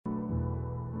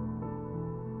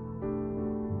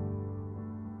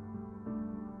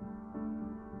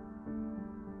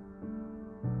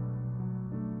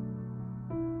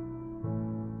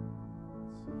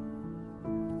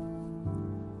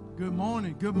Good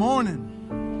morning. Good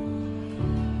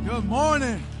morning. Good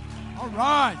morning. All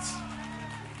right.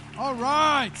 All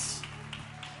right.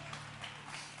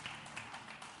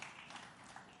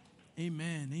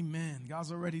 Amen. Amen.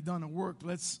 God's already done the work.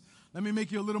 Let me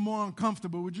make you a little more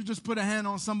uncomfortable. Would you just put a hand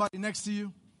on somebody next to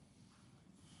you?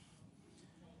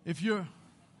 If you're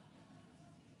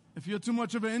too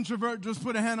much of an introvert, just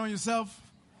put a hand on yourself.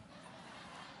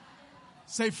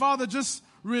 Say, Father, just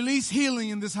release healing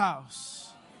in this house.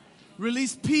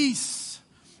 Release peace.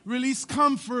 Release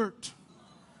comfort.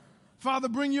 Father,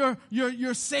 bring your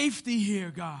safety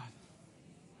here, God.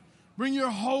 Bring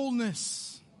your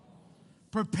wholeness.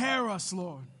 Prepare us,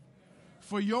 Lord,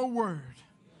 for your word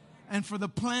and for the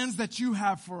plans that you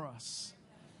have for us.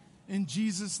 In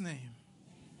Jesus' name.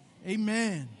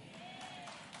 Amen.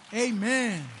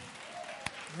 Amen.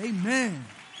 Amen.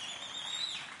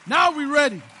 Now we're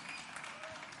ready.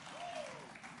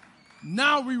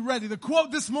 Now we're ready. The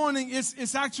quote this morning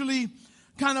is actually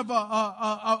kind of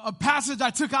a passage I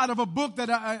took out of a book that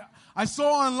I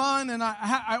saw online, and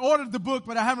I ordered the book,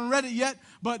 but I haven't read it yet.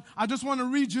 But I just want to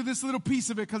read you this little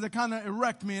piece of it because it kind of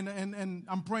wrecked me, and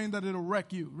I'm praying that it'll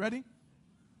wreck you. Ready?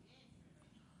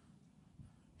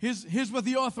 Here's what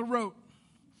the author wrote.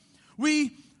 We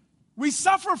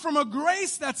suffer from a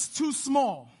grace that's too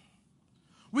small.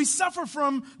 We suffer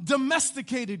from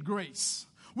domesticated grace.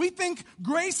 We think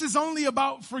grace is only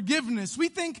about forgiveness. We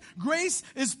think grace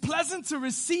is pleasant to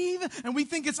receive, and we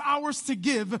think it's ours to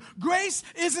give. Grace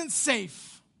isn't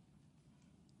safe.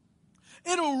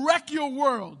 It'll wreck your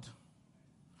world.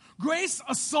 Grace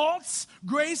assaults.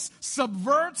 Grace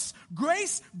subverts.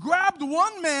 Grace grabbed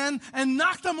one man and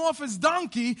knocked him off his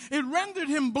donkey. It rendered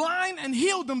him blind and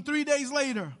healed him 3 days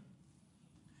later.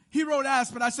 He wrote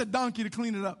ass, but I said donkey to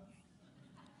clean it up.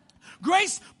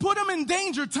 Grace put him in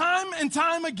danger time and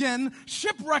time again,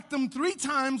 shipwrecked him 3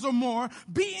 times or more,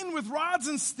 beaten with rods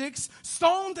and sticks,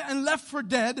 stoned and left for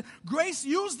dead. Grace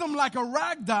used him like a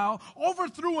rag doll,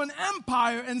 overthrew an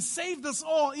empire, and saved us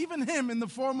all, even him in the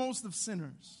foremost of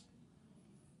sinners.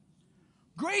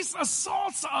 Grace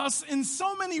assaults us in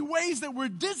so many ways that we're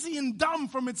dizzy and dumb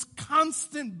from its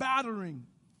constant battering.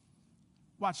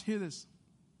 Watch, hear this.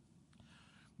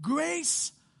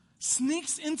 Grace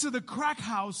sneaks into the crack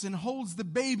house and holds the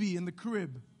baby in the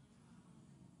crib.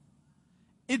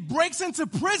 It breaks into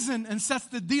prison and sets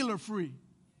the dealer free.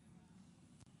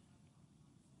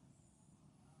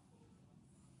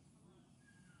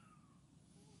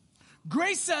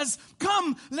 Grace says,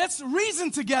 come, let's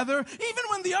reason together, even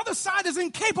when the other side is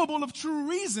incapable of true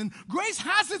reason. Grace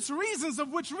has its reasons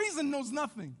of which reason knows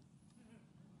nothing.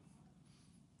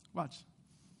 Watch.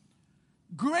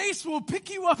 Grace will pick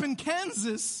you up in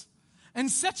Kansas and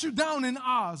set you down in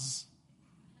Oz.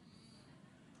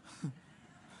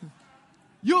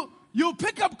 You'll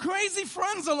pick up crazy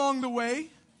friends along the way,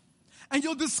 and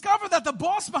you'll discover that the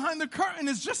boss behind the curtain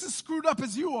is just as screwed up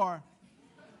as you are.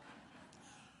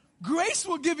 Grace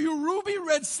will give you ruby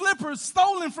red slippers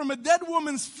stolen from a dead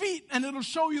woman's feet, and it'll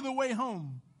show you the way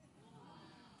home.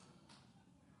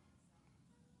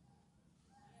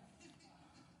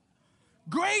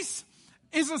 Grace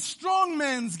is a strong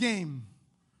man's game.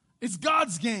 It's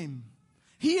God's game.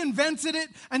 He invented it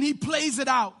and he plays it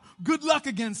out. Good luck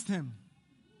against him.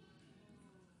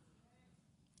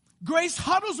 Grace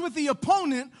huddles with the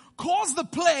opponent, calls the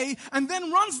play, and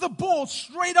then runs the ball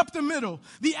straight up the middle.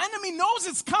 The enemy knows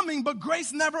it's coming, but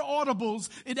grace never audibles.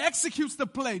 It executes the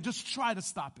play. Just try to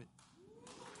stop it.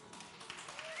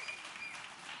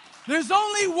 There's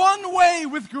only one way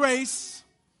with grace: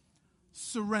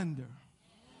 surrender.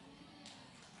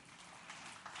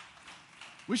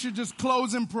 We should just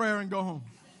close in prayer and go home.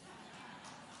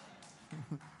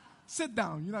 Sit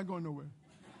down. You're not going nowhere.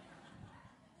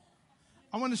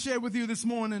 I want to share with you this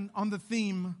morning on the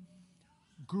theme,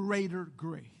 greater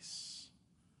grace.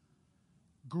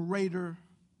 Greater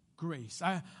grace.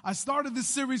 I started this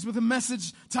series with a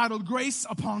message titled Grace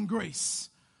Upon Grace.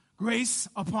 Grace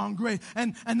upon grace.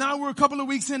 And now we're a couple of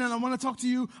weeks in, and I want to talk to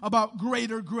you about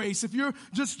greater grace. If you're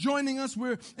just joining us,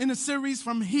 we're in a series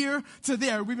from here to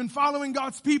there. We've been following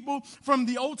God's people from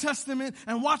the Old Testament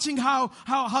and watching how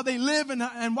they live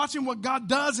and watching what God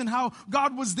does and how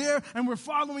God was there. And we're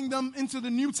following them into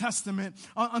the New Testament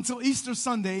until Easter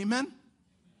Sunday. Amen?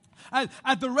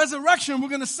 At the resurrection, we're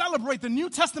going to celebrate the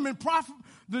New Testament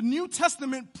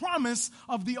promise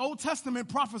of the Old Testament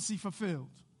prophecy fulfilled.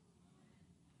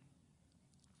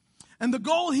 And the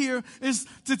goal here is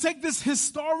to take this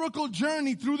historical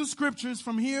journey through the scriptures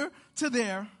from here to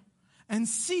there and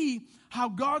see how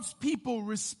God's people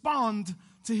respond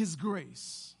to his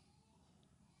grace.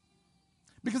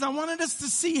 Because I wanted us to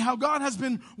see how God has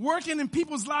been working in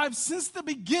people's lives since the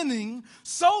beginning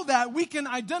so that we can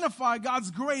identify God's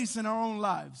grace in our own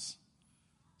lives.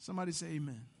 Somebody say amen.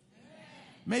 Amen.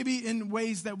 Maybe in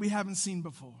ways that we haven't seen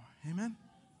before. Amen.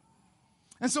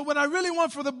 And so what I really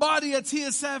want for the body at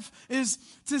TSF is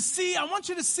to see, I want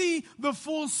you to see the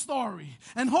full story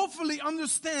and hopefully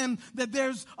understand that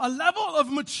there's a level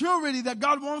of maturity that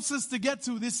God wants us to get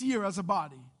to this year as a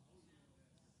body.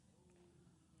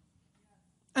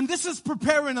 And this is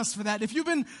preparing us for that.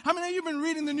 How many of you have been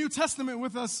reading the New Testament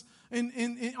with us in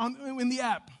the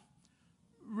app?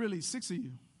 Really, 6 of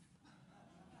you.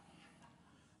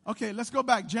 Okay, let's go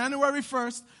back. January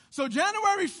 1st. So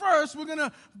January 1st, we're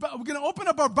gonna open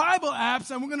up our Bible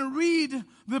apps and we're gonna read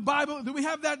the Bible. Do we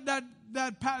have that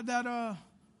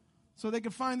so they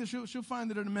can find it? She'll find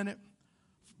it in a minute.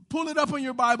 Pull it up on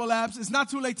your Bible apps. It's not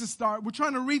too late to start. We're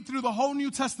trying to read through the whole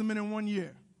New Testament in 1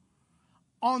 year.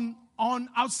 On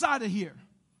outside of here.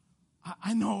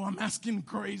 I know I'm asking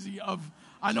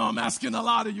I know I'm asking a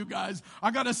lot of you guys.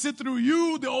 I got to sit through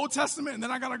the Old Testament, and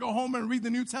then I got to go home and read the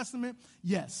New Testament.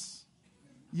 Yes.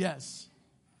 Yes.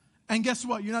 And guess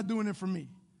what? You're not doing it for me.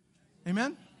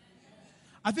 Amen?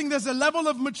 I think there's a level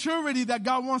of maturity that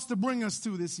God wants to bring us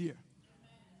to this year.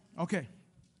 Okay.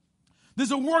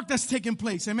 There's a work that's taking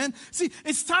place. Amen? See,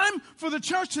 it's time for the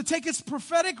church to take its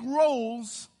prophetic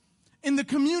roles in the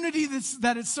community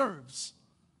that it serves,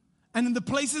 and in the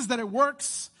places that it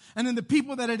works, and in the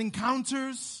people that it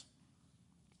encounters,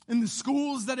 in the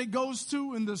schools that it goes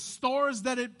to, in the stores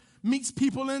that it meets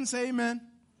people in. Say amen.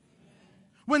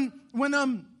 When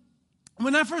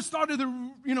I first started,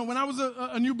 when I was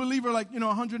a new believer,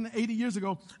 180 years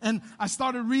ago, and I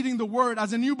started reading the Word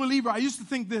as a new believer, I used to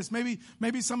think this. Maybe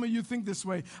some of you think this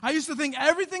way. I used to think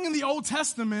everything in the Old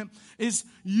Testament is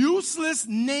useless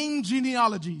name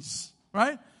genealogies.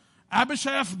 Right?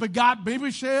 Abishaph begot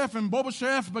Babishaph, and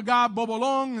Boboshaph begot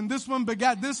Bobolong, and this one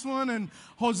begot this one, and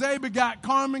Jose begot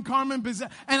Carmen begot,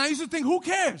 and I used to think, who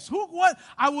cares? What?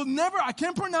 I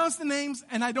can't pronounce the names,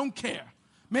 and I don't care.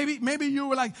 Maybe you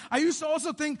were like, I used to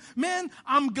also think, man,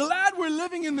 I'm glad we're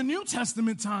living in the New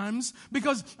Testament times,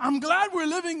 because I'm glad we're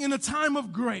living in a time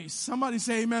of grace. Somebody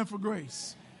say amen for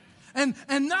grace. And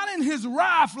not in his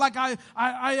wrath like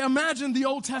I imagined the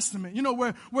Old Testament,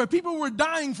 where people were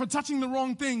dying for touching the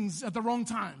wrong things at the wrong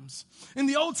times. In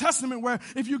the Old Testament, where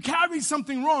if you carried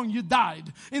something wrong, you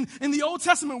died. In the Old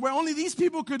Testament, where only these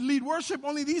people could lead worship,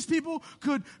 only these people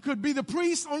could be the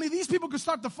priests, only these people could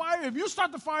start the fire. If you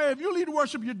start the fire, if you lead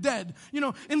worship, you're dead.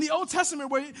 In the Old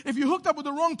Testament, where if you hooked up with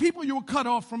the wrong people, you were cut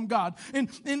off from God. In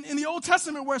the Old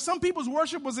Testament, where some people's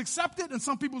worship was accepted and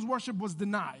some people's worship was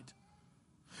denied.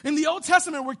 In the Old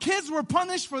Testament, where kids were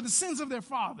punished for the sins of their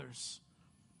fathers.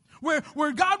 Where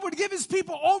God would give his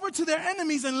people over to their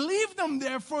enemies and leave them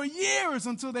there for years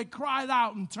until they cried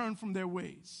out and turned from their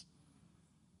ways.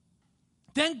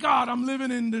 Thank God I'm living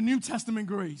in the New Testament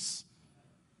grace.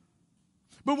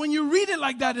 But when you read it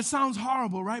like that, it sounds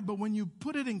horrible, right? But when you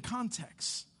put it in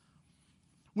context,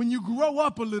 when you grow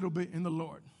up a little bit in the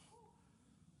Lord.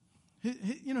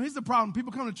 Here's the problem.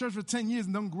 People come to church for 10 years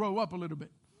and don't grow up a little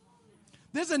bit.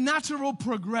 There's a natural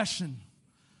progression,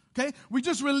 okay? We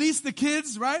just released the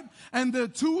kids, right? And the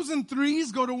 2s and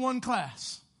 3s go to one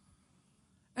class.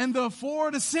 And the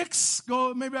 4 to 6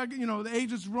 go, maybe the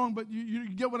age is wrong, but you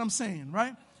get what I'm saying,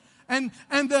 right? And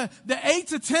the 8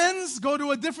 to 10s go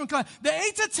to a different class. The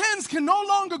 8 to 10s can no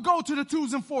longer go to the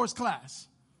 2s and 4s class,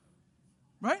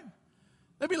 right?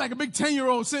 There'd be like a big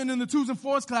 10-year-old sitting in the 2s and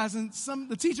 4s class, and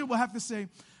the teacher will have to say,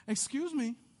 excuse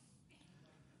me.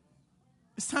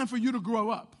 It's time for you to grow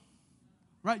up,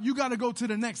 right? You got to go to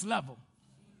the next level.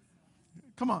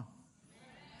 Come on.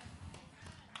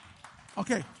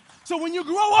 Okay. So when you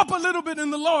grow up a little bit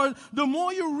in the Lord, the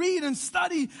more you read and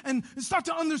study and start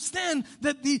to understand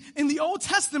that in the Old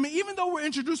Testament, even though we're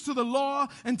introduced to the law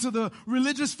and to the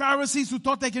religious Pharisees who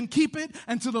thought they can keep it,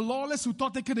 and to the lawless who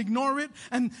thought they could ignore it,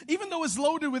 and even though it's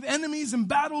loaded with enemies and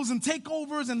battles and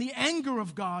takeovers and the anger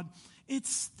of God, it's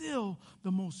still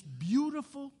the most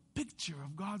beautiful picture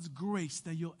of God's grace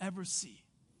that you'll ever see.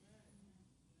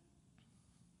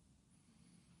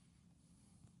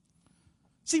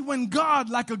 See, when God,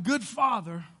 like a good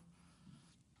father,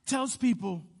 tells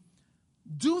people,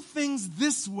 do things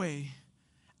this way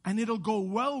and it'll go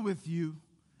well with you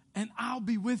and I'll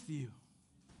be with you.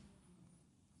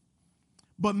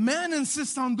 But man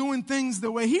insists on doing things the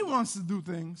way he wants to do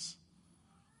things.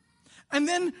 And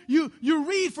then you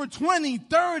read for 20,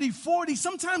 30, 40,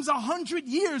 sometimes 100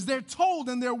 years, they're told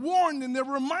and they're warned and they're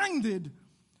reminded.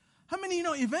 How many of you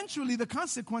know eventually the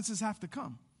consequences have to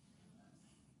come?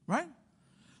 Right?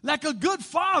 Like a good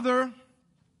father,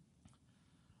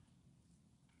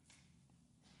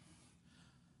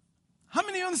 How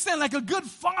many understand, like a good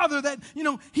father, that,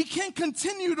 he can't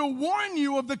continue to warn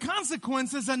you of the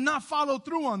consequences and not follow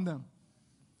through on them?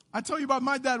 I told you about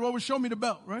my dad who always showed me the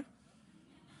belt, right?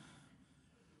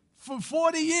 For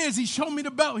 40 years, he showed me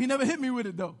the belt. He never hit me with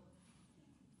it, though.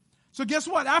 So guess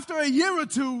what? After a year or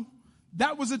two,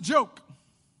 that was a joke.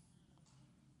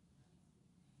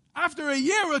 After a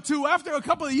year or two, after a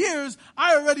couple of years,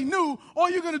 I already knew all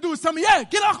you're going to do is tell me, yeah,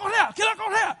 get out on here, get out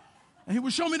on here. And he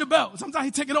would show me the belt. Sometimes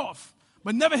he'd take it off,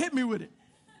 but never hit me with it.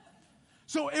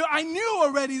 So I knew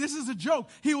already this is a joke.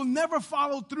 He will never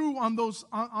follow through on those.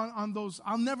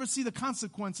 I'll never see the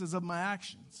consequences of my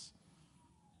actions.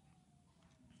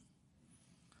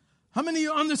 How many of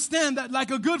you understand that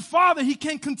like a good father, he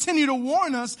can't continue to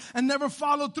warn us and never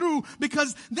follow through,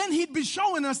 because then he'd be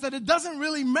showing us that it doesn't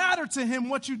really matter to him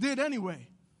what you did anyway.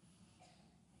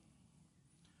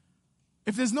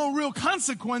 If there's no real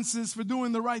consequences for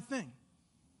doing the right thing.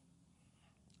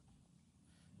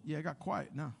 Yeah, I got quiet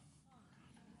now.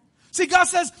 See, God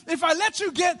says, if I let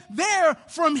you get there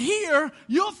from here,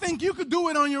 you'll think you could do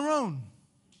it on your own.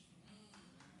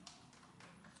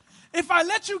 If I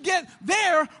let you get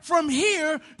there from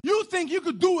here, you think you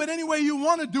could do it any way you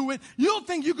want to do it. You'll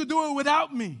think you could do it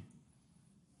without me.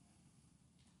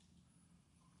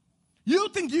 You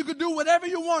think you could do whatever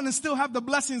you want and still have the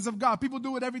blessings of God. People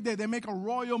do it every day. They make a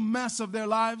royal mess of their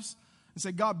lives and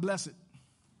say, God bless it.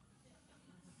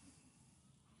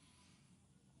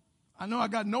 I know I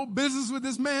got no business with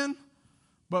this man,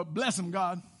 but bless him,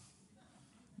 God.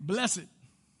 Bless it.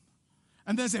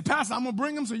 And then say, Pastor, I'm going to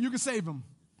bring him so you can save him.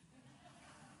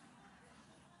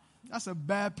 That's a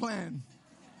bad plan.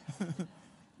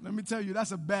 Let me tell you,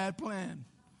 that's a bad plan.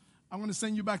 I'm going to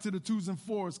send you back to the 2s and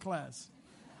 4s class.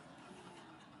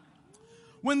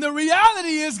 When the reality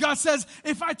is, God says,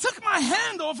 if I took my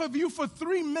hand off of you for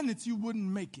 3 minutes, you wouldn't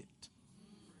make it.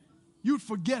 You'd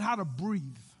forget how to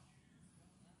breathe.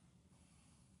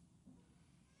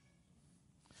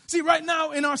 See, right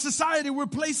now in our society, we're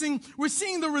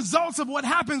seeing the results of what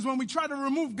happens when we try to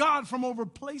remove God from over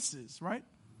places, right?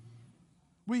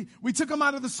 We took him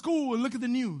out of the school and look at the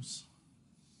news.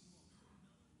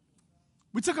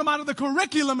 We took him out of the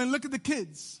curriculum and look at the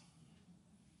kids.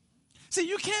 See,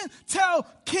 you can't tell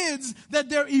kids that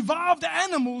they're evolved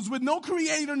animals with no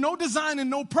creator, no design, and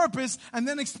no purpose, and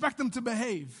then expect them to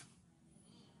behave.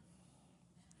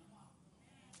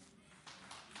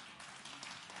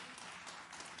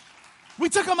 We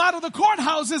took them out of the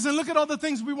courthouses and look at all the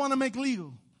things we want to make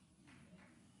legal.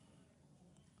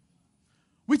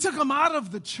 We took them out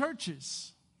of the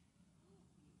churches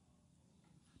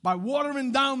by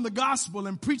watering down the gospel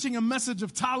and preaching a message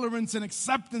of tolerance and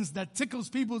acceptance that tickles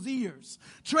people's ears,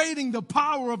 trading the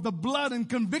power of the blood and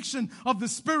conviction of the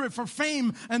Spirit for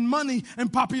fame and money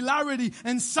and popularity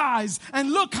and size.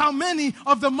 And look how many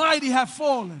of the mighty have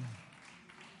fallen.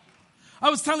 I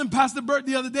was telling Pastor Bert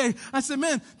the other day, I said,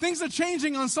 man, things are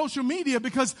changing on social media,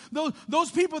 because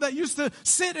those people that used to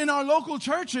sit in our local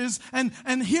churches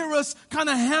and hear us kind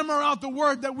of hammer out the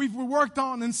word that we've worked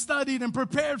on and studied and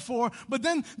prepared for, but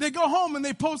then they go home and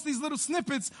they post these little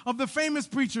snippets of the famous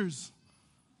preachers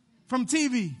from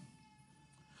TV.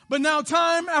 But now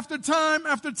time after time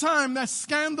after time, that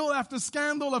scandal after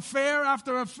scandal, affair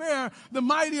after affair, the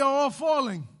mighty are all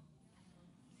falling.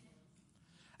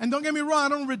 And don't get me wrong, I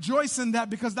don't rejoice in that,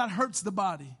 because that hurts the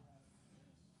body.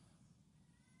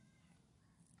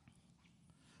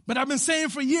 But I've been saying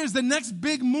for years, the next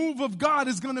big move of God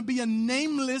is going to be a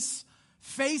nameless,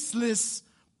 faceless,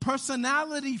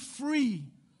 personality-free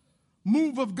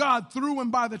move of God through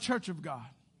and by the church of God.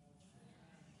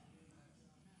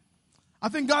 I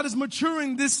think God is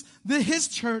maturing His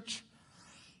church.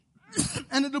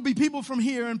 And it'll be people from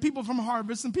here and people from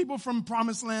Harvest and people from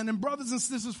Promised Land and brothers and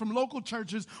sisters from local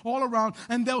churches all around.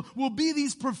 And there will be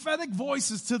these prophetic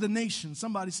voices to the nation.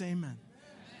 Somebody say amen.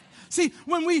 See,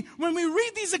 when we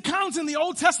read these accounts in the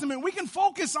Old Testament, we can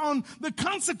focus on the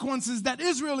consequences that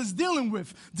Israel is dealing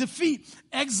with. Defeat,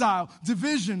 exile,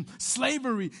 division,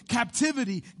 slavery,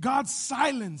 captivity, God's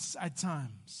silence at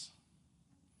times.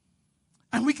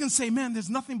 And we can say, man, there's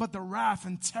nothing but the wrath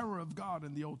and terror of God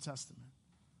in the Old Testament.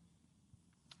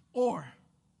 Or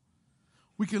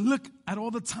we can look at all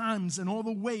the times and all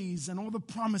the ways and all the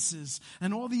promises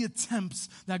and all the attempts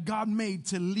that God made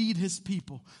to lead His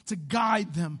people, to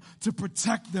guide them, to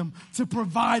protect them, to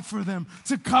provide for them,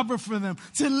 to cover for them,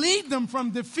 to lead them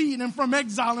from defeat and from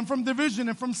exile and from division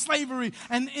and from slavery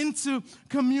and into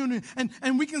community.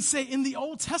 And we can say in the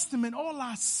Old Testament, all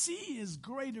I see is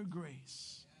greater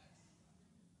grace.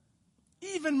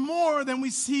 Even more than we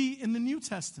see in the New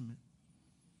Testament.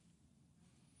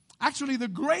 Actually, the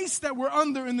grace that we're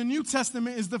under in the New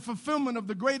Testament is the fulfillment of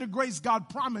the greater grace God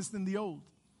promised in the Old.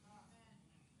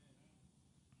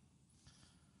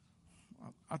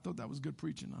 I thought that was good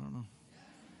preaching. I don't know.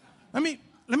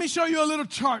 Let me show you a little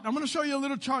chart. I'm going to show you a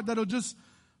little chart that'll just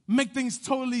make things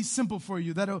totally simple for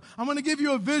you. I'm going to give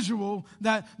you a visual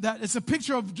that it's a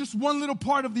picture of just one little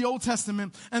part of the Old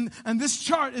Testament. And this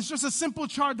chart is just a simple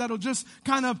chart that'll just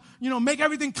kind of, make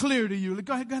everything clear to you.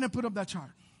 Go ahead and put up that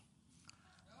chart.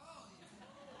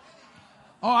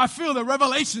 Oh, I feel the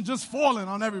revelation just falling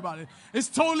on everybody. It's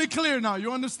totally clear now.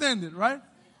 You understand it, right?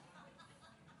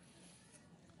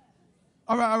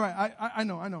 All right. I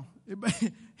know.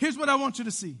 Here's what I want you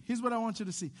to see.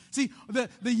 See, the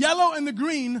yellow and the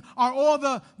green are all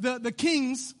the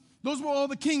kings. Those were all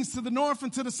the kings to the north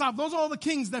and to the south. Those are all the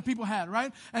kings that people had,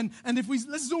 right? And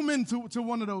let's zoom in to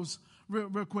one of those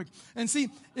real quick. And see,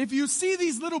 if you see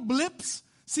these little blips,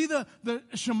 see the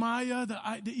Shemaiah,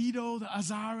 the Iddo, the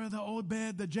Azariah, the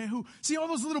Obed, the Jehu. See all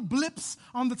those little blips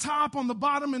on the top, on the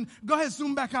bottom, and go ahead,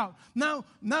 zoom back out. Now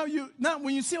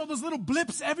when you see all those little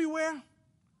blips everywhere,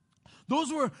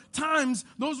 those were times,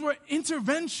 those were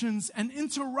interventions and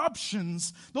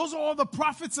interruptions. Those are all the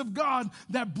prophets of God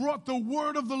that brought the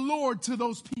word of the Lord to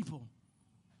those people.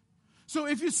 So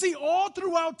if you see all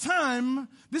throughout time,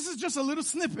 this is just a little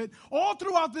snippet, all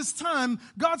throughout this time,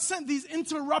 God sent these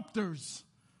interrupters.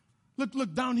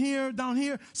 Look, down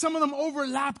here. Some of them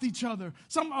overlapped each other.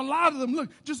 A lot of them,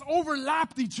 just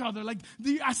overlapped each other.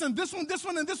 I sent this one,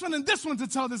 and this one, and this one to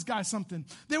tell this guy something.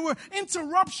 There were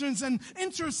interruptions and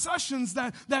intercessions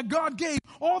that God gave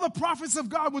all the prophets of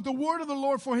God with the word of the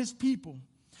Lord for his people.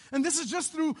 And this is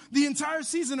just through the entire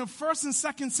season of 1st and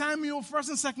 2nd Samuel, 1st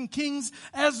and 2nd Kings,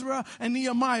 Ezra, and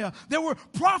Nehemiah. There were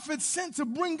prophets sent to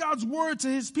bring God's word to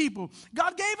his people.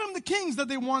 God gave them the kings that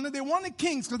they wanted. They wanted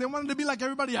kings because they wanted to be like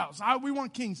everybody else. We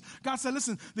want kings. God said,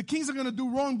 listen, the kings are going to do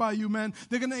wrong by you, man.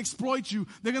 They're going to exploit you.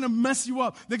 They're going to mess you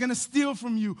up. They're going to steal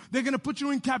from you. They're going to put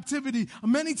you in captivity.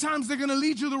 Many times they're going to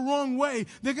lead you the wrong way.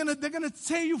 They're going to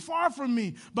tear you far from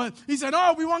me. But he said,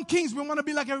 we want kings. We want to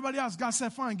be like everybody else. God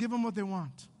said, fine, give them what they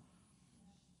want.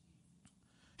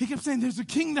 He kept saying, there's a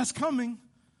king that's coming.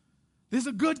 There's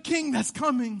a good king that's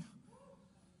coming.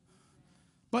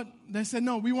 But they said,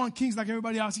 no, we want kings like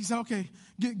everybody else. He said, okay,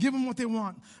 give them what they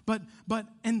want. But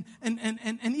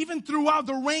even throughout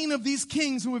the reign of these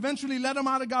kings who eventually led them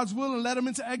out of God's will and led them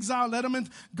into exile,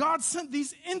 God sent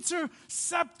these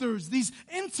interceptors, these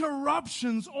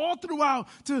interruptions all throughout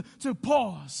to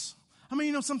pause.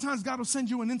 Sometimes God will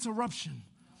send you an interruption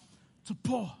to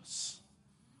pause.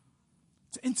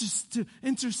 To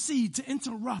intercede, to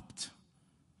interrupt.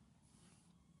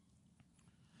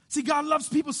 See, God loves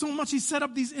people so much, he set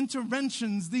up these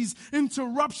interventions, these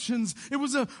interruptions. It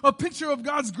was a picture of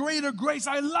God's greater grace.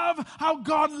 I love how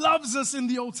God loves us in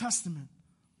the Old Testament.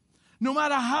 No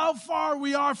matter how far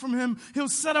we are from him, he'll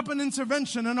set up an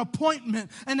intervention, an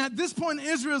appointment. And at this point in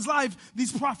Israel's life,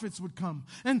 these prophets would come.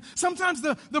 And sometimes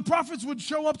the prophets would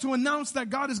show up to announce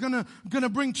that God is gonna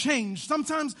bring change.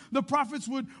 Sometimes the prophets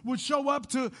would show up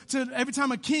to every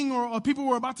time a king or people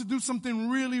were about to do something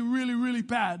really, really, really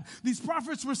bad. These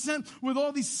prophets were sent with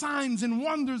all these signs and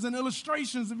wonders and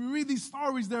illustrations. If you read these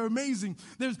stories, they're amazing.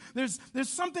 There's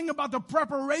something about the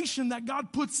preparation that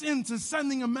God puts into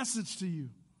sending a message to you.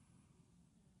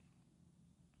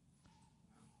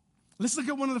 Let's look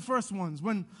at one of the first ones.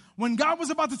 When God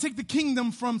was about to take the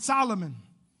kingdom from Solomon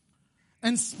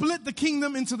and split the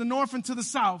kingdom into the north and to the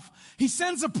south, he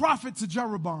sends a prophet to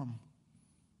Jeroboam.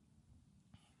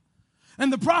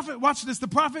 And the prophet, watch this,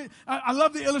 I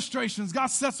love the illustrations. God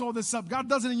sets all this up. God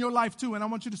does it in your life too, and I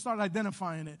want you to start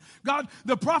identifying it.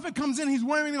 The prophet comes in, he's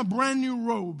wearing a brand new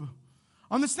robe.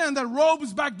 Understand that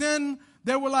robes back then,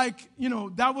 they were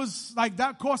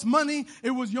that cost money.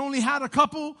 It was, you only had a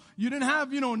couple. You didn't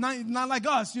have, not like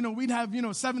us. We'd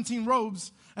have, 17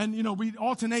 robes and, we'd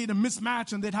alternate and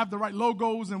mismatch and they'd have the right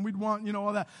logos and we'd want,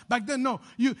 all that. Back then, no.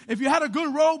 If you had a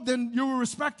good robe, then you were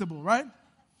respectable, right?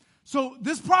 So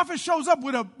this prophet shows up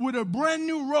with a brand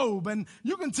new robe, and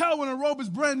you can tell when a robe is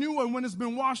brand new and when it's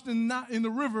been washed in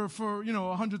the river for,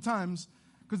 100 times,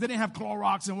 because they didn't have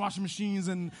Clorox and washing machines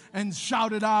and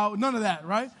shouted out. None of that,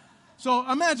 right? So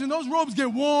imagine those robes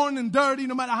get worn and dirty.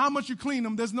 No matter how much you clean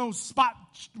them, there's no spot,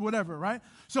 whatever, right?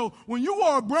 So when you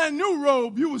wore a brand new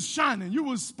robe, you was shining, you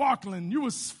was sparkling, you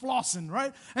was flossing,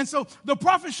 right? And so the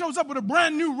prophet shows up with a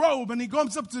brand new robe, and he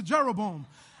comes up to Jeroboam,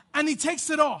 and he takes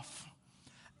it off,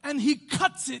 and he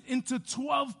cuts it into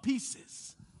 12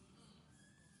 pieces.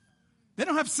 They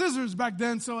don't have scissors back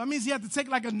then, so that means he had to take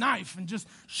like a knife and just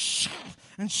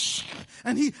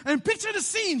and picture the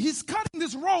scene. He's cutting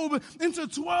this robe into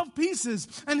 12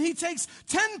 pieces, and he takes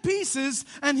 10 pieces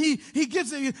and he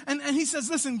gives it, and he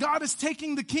says, listen, God is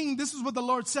taking the king. This is what the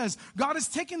Lord says. God is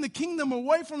taking the kingdom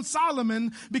away from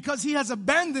Solomon because he has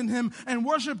abandoned him and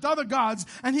worshiped other gods.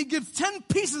 And he gives 10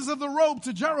 pieces of the robe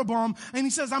to Jeroboam, and he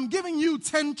says, I'm giving you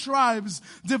 10 tribes,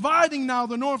 dividing now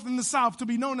the north and the south to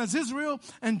be known as Israel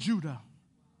and Judah.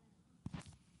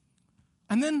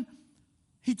 And then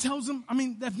he tells him,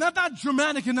 if not that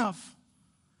dramatic enough,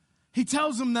 he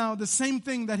tells him now the same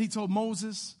thing that he told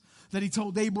Moses, that he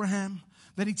told Abraham,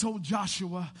 that he told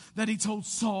Joshua, that he told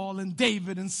Saul and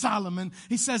David and Solomon.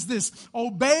 He says this,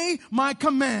 obey my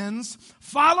commands,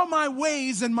 follow my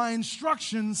ways and my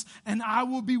instructions, and I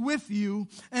will be with you,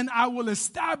 and I will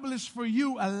establish for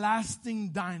you a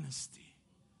lasting dynasty.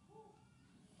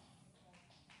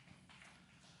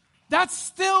 That's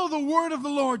still the word of the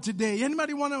Lord today.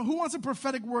 Anybody who wants a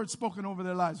prophetic word spoken over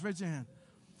their lives? Raise your hand.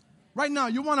 Right now,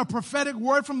 you want a prophetic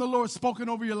word from the Lord spoken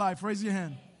over your life? Raise your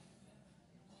hand.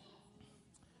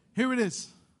 Here it is.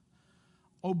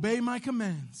 Obey my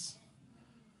commands.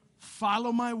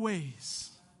 Follow my ways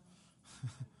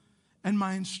and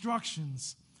my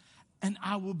instructions, and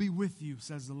I will be with you,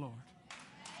 says the Lord.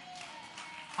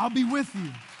 I'll be with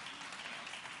you.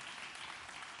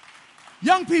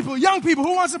 Young people,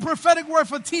 who wants a prophetic word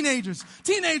for teenagers?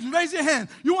 Teenagers, raise your hand.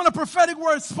 You want a prophetic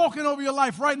word spoken over your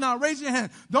life right now? Raise your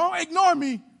hand. Don't ignore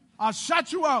me. I'll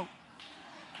shut you out.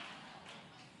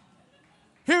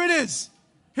 Here it is.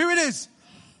 Here it is.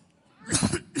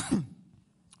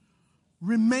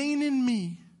 Remain in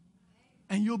me,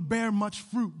 and you'll bear much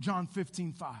fruit, John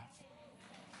 15:5.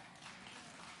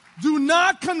 Do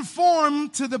not conform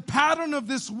to the pattern of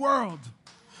this world,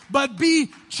 but be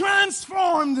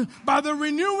transformed by the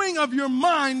renewing of your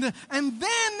mind, and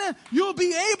then you'll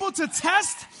be able to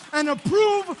test and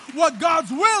approve what God's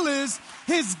will is,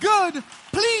 his good,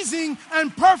 pleasing,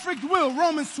 and perfect will.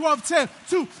 Romans 12:10.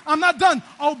 2, I'm not done.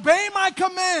 Obey my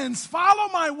commands, follow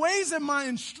my ways and my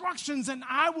instructions, and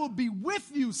I will be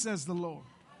with you, says the Lord.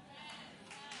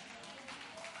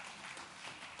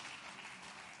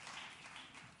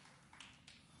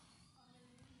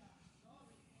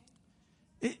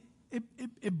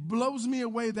 It blows me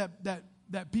away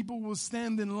that people will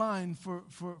stand in line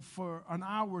for an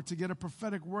hour to get a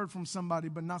prophetic word from somebody,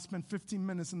 but not spend 15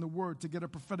 minutes in the Word to get a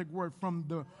prophetic word from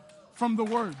the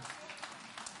Word.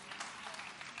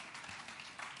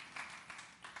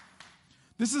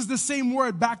 This is the same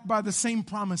word backed by the same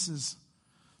promises.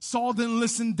 Saul didn't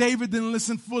listen. David didn't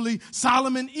listen fully.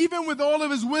 Solomon, even with all of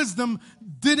his wisdom,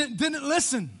 didn't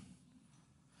listen.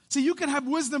 See, you can have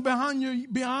wisdom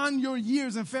beyond your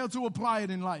years and fail to apply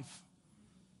it in life.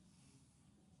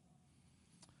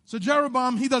 So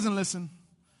Jeroboam, he doesn't listen.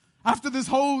 After this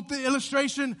whole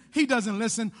illustration, he doesn't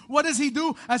listen. What does he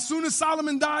do? As soon as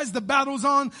Solomon dies, the battle's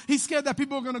on. He's scared that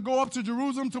people are going to go up to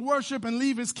Jerusalem to worship and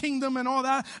leave his kingdom and all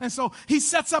that. And so he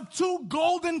sets up 2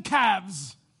 golden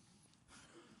calves.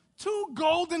 2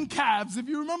 golden calves. If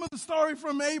you remember the story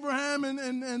from Abraham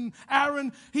and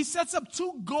Aaron, he sets up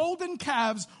 2 golden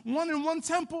calves, one in one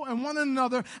temple and one in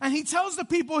another. And he tells the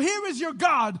people, here is your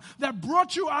God that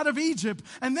brought you out of Egypt.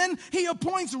 And then he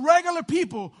appoints regular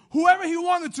people, whoever he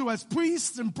wanted to, as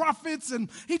priests and prophets. And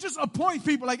he just appoints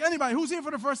people like anybody. Who's here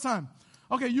for the first time?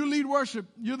 Okay, you lead worship.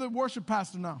 You're the worship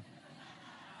pastor now.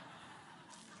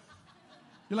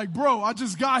 You're like, bro, I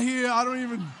just got here. I don't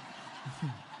even...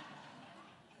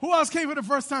 Who else came for the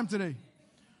first time today?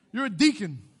 You're a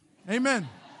deacon. Amen.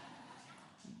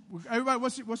 Everybody,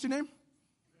 what's your name?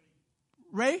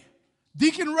 Ray?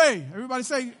 Deacon Ray. Everybody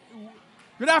say,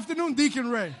 good afternoon, Deacon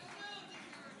Ray.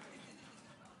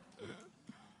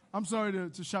 I'm sorry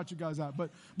to shout you guys out,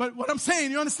 but what I'm saying,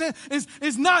 you understand,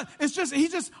 it's just, he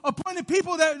just appointed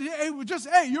people that,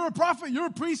 hey, you're a prophet, you're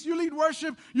a priest, you lead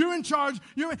worship, you're in charge.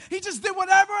 He just did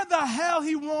whatever the hell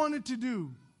he wanted to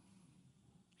do.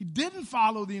 He didn't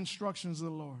follow the instructions of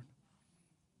the Lord.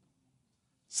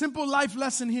 Simple life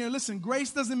lesson here. Listen, grace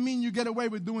doesn't mean you get away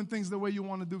with doing things the way you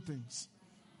want to do things.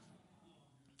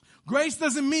 Grace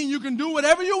doesn't mean you can do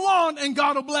whatever you want and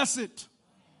God will bless it.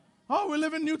 Oh, we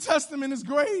live in New Testament. It's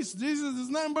grace. Jesus is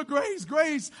nothing but grace.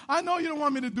 Grace. I know you don't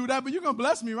want me to do that, but you're going to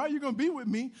bless me, right? You're going to be with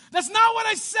me. That's not what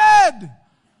I said.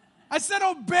 I said,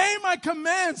 obey my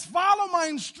commands. Follow my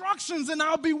instructions and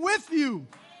I'll be with you.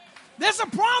 There's a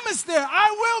promise there.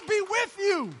 I will be with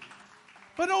you.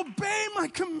 But obey my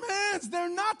commands. They're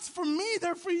not for me.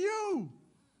 They're for you.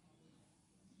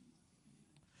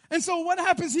 And so what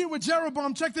happens here with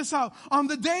Jeroboam, check this out. On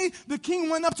the day the king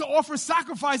went up to offer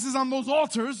sacrifices on those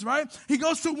altars, right? He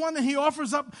goes to one and he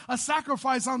offers up a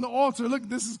sacrifice on the altar. Look,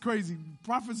 this is crazy.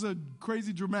 Prophets are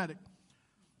crazy dramatic.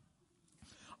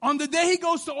 On the day he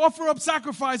goes to offer up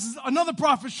sacrifices, another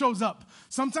prophet shows up.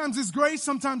 Sometimes it's grace,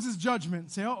 sometimes it's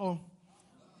judgment. Say, uh-oh.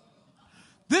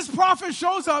 This prophet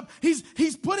shows up, he's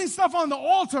putting stuff on the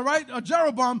altar, right?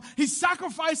 Jeroboam, he's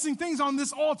sacrificing things on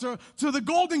this altar to the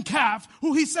golden calf,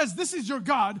 who he says, this is your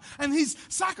God. And he's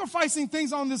sacrificing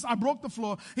things on this, I broke the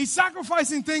floor. He's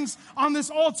sacrificing things on this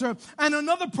altar, and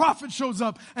another prophet shows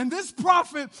up. And this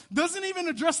prophet doesn't even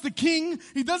address the king.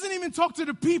 He doesn't even talk to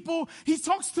the people. He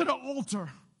talks to the altar.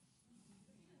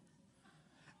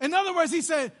 In other words, he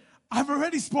said, I've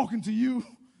already spoken to you.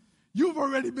 You've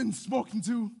already been spoken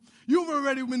to. You've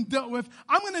already been dealt with.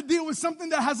 I'm going to deal with something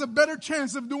that has a better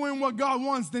chance of doing what God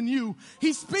wants than you.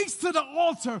 He speaks to the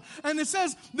altar, and it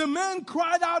says, the man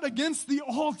cried out against the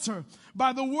altar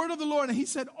by the word of the Lord, and he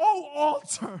said, oh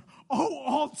altar, oh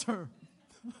altar.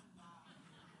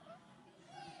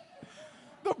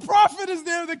 The prophet is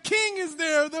there, the king is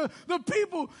there, the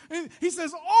people. He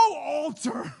says, oh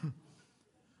altar.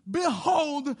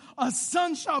 Behold, a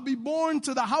son shall be born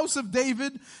to the house of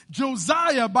David,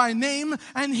 Josiah by name,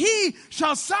 and he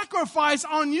shall sacrifice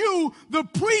on you the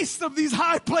priests of these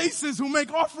high places who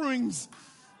make offerings.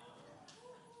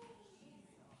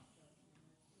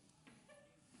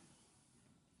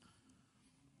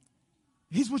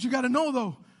 Here's what you got to know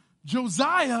though.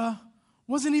 Josiah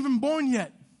wasn't even born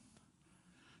yet.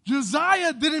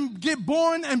 Josiah didn't get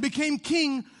born and became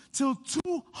king till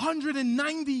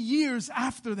 290 years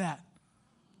after that.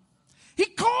 He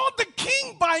called the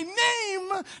king by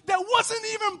name that wasn't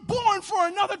even born for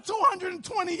another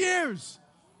 220 years.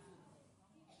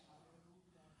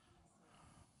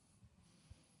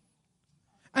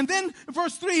 And then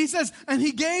verse 3, he says, and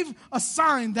he gave a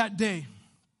sign that day.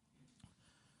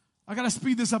 I got to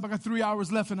speed this up. I got 3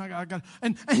 hours left, and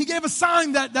and he gave a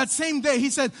sign that same day. He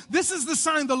said, this is the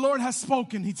sign the Lord has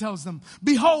spoken, he tells them.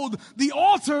 Behold, the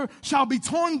altar shall be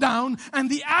torn down, and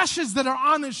the ashes that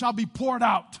are on it shall be poured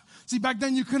out. See, back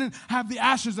then you couldn't have the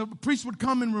ashes. A priest would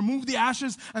come and remove the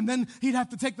ashes, and then he'd have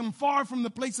to take them far from the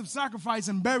place of sacrifice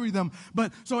and bury them.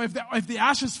 But so if the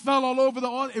ashes fell all over the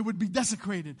altar, it would be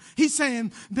desecrated. He's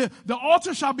saying the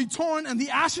altar shall be torn, and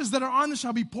the ashes that are on it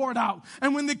shall be poured out.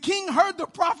 And when the king heard the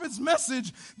prophet's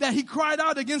message that he cried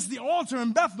out against the altar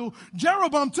in Bethel,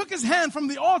 Jeroboam took his hand from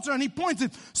the altar and he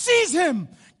pointed, seize him,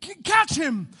 catch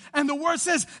him. And the word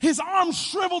says his arm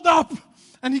shriveled up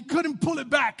and he couldn't pull it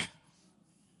back.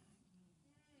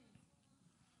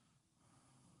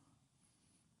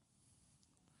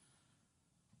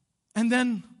 And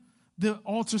then the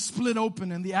altar split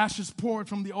open and the ashes poured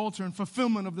from the altar in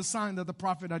fulfillment of the sign that the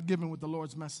prophet had given with the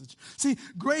Lord's message. See,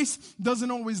 grace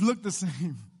doesn't always look the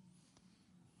same.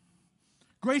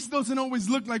 Grace doesn't always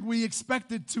look like we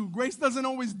expect it to. Grace doesn't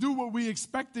always do what we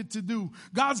expect it to do.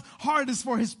 God's heart is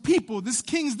for his people. This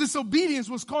king's disobedience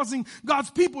was causing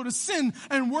God's people to sin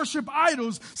and worship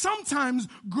idols. Sometimes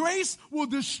grace will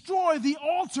destroy the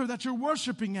altar that you're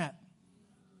worshiping at.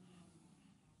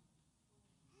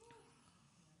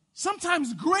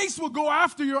 Sometimes grace will go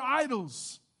after your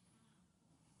idols.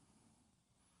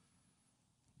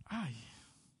 I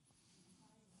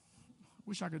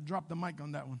wish I could drop the mic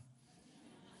on that one.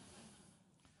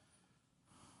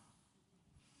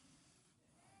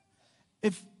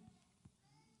 If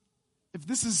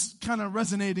this is kind of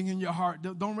resonating in your heart,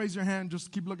 don't raise your hand,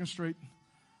 just keep looking straight.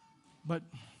 But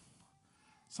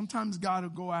sometimes God will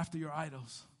go after your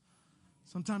idols.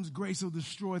 Sometimes grace will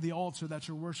destroy the altar that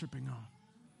you're worshiping on.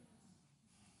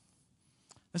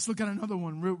 Let's look at another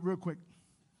one real quick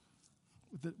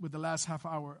with the last half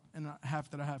hour and a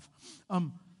half that I have.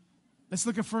 Let's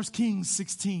look at 1 Kings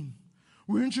 16.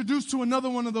 We're introduced to another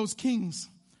one of those kings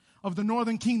of the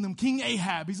northern kingdom, King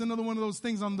Ahab. He's another one of those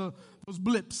things on those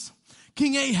blips.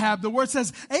 King Ahab, the word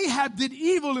says, Ahab did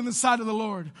evil in the sight of the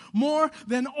Lord, more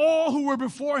than all who were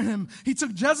before him. He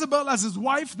took Jezebel as his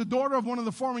wife, the daughter of one of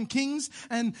the foreign kings,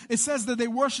 and it says that they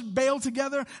worshiped Baal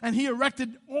together, and he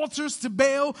erected altars to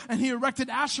Baal, and he erected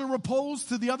Asherah poles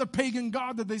to the other pagan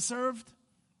god that they served.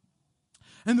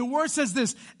 And the word says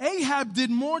this, Ahab did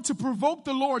more to provoke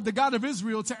the Lord, the God of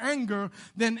Israel, to anger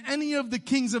than any of the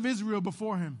kings of Israel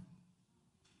before him.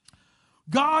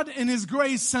 God in his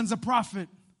grace sends a prophet.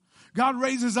 God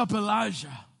raises up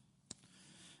Elijah.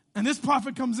 And this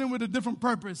prophet comes in with a different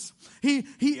purpose.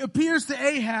 He appears to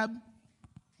Ahab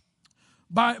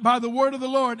by the word of the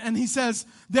Lord, and he says,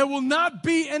 there will not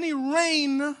be any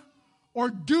rain or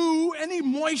dew, any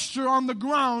moisture on the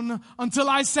ground until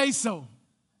I say so.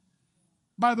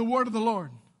 By the word of the Lord.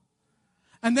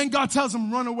 And then God tells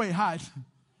him, run away, hide.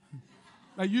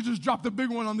 Like you just dropped a big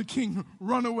one on the king,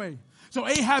 run away. So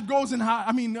Ahab goes and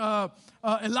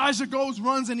Elijah goes,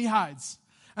 runs, and he hides.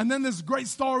 And then there's great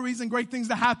stories and great things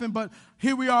that happen, but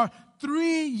here we are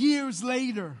 3 years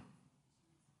later.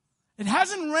 It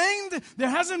hasn't rained. There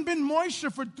hasn't been moisture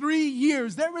for 3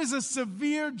 years. There is a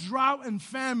severe drought and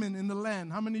famine in the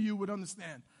land. How many of you would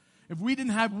understand if we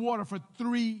didn't have water for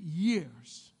 3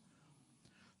 years?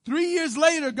 3 years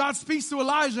later, God speaks to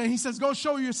Elijah and he says, go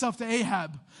show yourself to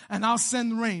Ahab and I'll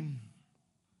send rain.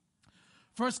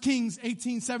 1 Kings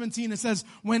 18:17, it says,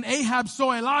 when Ahab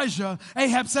saw Elijah,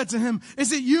 Ahab said to him,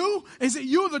 is it you? Is it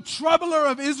you, the troubler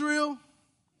of Israel?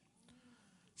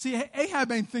 See,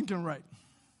 Ahab ain't thinking right.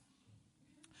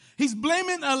 He's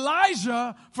blaming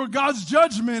Elijah for God's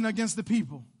judgment against the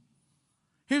people.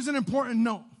 Here's an important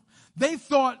note. They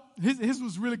thought, his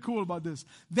was really cool about this.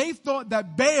 They thought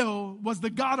that Baal was the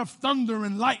god of thunder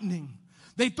and lightning.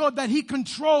 They thought that he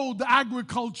controlled the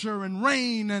agriculture and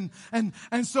rain.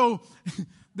 And so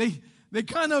they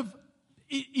kind of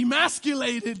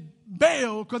emasculated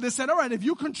Baal because they said, all right, if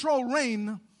you control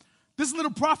rain, this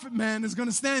little prophet man is going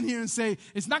to stand here and say,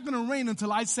 it's not going to rain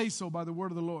until I say so by the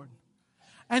word of the Lord.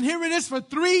 And here it is for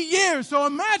 3 years. So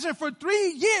imagine for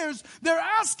 3 years, they're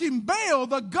asking Baal,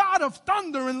 the god of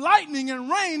thunder and lightning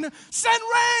and rain, send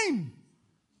rain.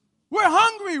 We're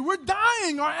hungry. We're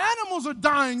dying. Our animals are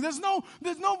dying.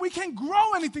 We can't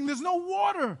grow anything. There's no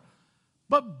water.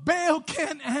 But Baal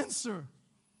can't answer.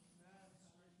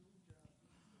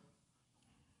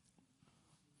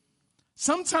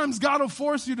 Sometimes God will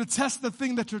force you to test the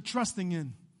thing that you're trusting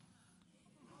in.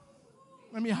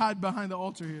 Let me hide behind the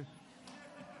altar here.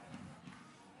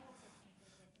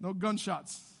 No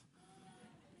gunshots.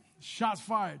 Shots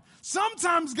fired.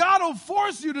 Sometimes God will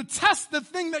force you to test the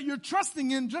thing that you're trusting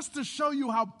in just to show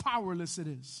you how powerless it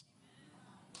is.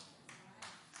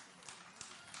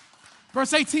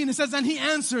 Verse 18, it says, and he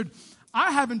answered,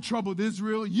 I haven't troubled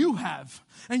Israel, you have,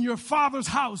 and your father's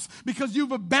house, because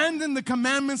you've abandoned the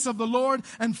commandments of the Lord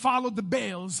and followed the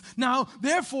Baals. Now,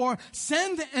 therefore,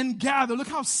 send and gather. Look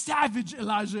how savage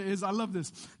Elijah is. I love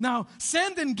this. Now,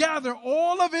 send and gather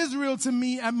all of Israel to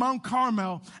me at Mount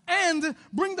Carmel, and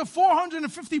bring the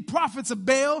 450 prophets of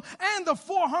Baal and the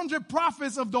 400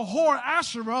 prophets of the whore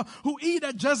Asherah who eat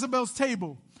at Jezebel's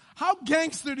table. How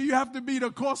gangster do you have to be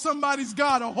to call somebody's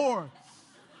God a whore?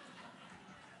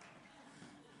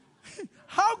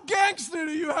 How gangster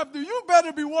do you have to? You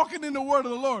better be walking in the word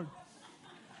of the Lord.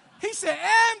 He said,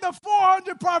 and the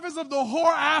 400 prophets of the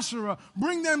whore Asherah,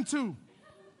 bring them too.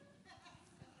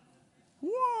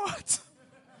 What?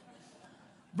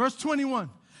 Verse 21.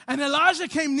 And Elijah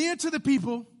came near to the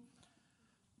people.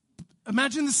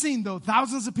 Imagine the scene though.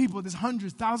 Thousands of people. There's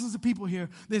hundreds, thousands of people here.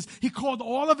 He called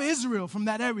all of Israel from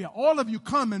that area. All of you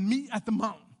come and meet at the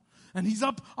mountain. And he's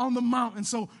up on the mountain,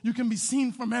 so you can be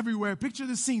seen from everywhere. Picture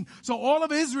the scene. So all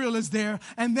of Israel is there,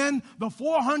 and then the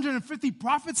 450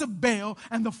 prophets of Baal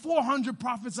and the 400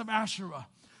 prophets of Asherah.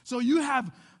 So you have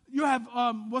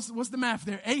what's the math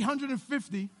there?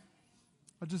 850.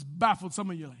 I just baffled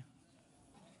some of you.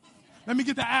 Let me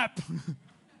get the app.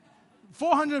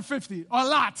 450, a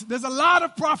lot. There's a lot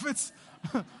of prophets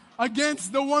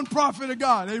against the one prophet of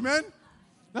God. Amen?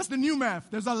 That's the new math.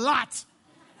 There's a lot.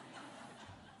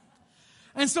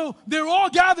 And so they're all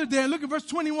gathered there. Look at verse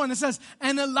 21. It says,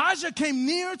 and Elijah came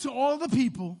near to all the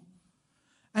people,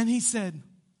 and he said,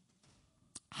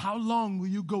 how long will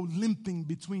you go limping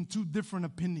between two different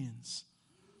opinions?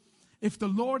 If the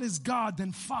Lord is God,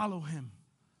 then follow him.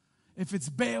 If it's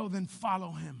Baal, then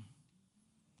follow him.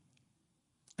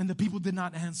 And the people did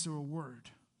not answer a word.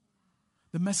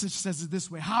 The message says it this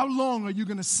way. How long are you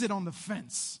going to sit on the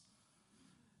fence?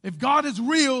 If God is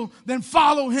real, then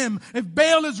follow him. If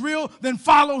Baal is real, then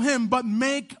follow him. But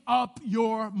make up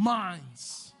your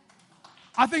minds.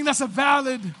 I think that's a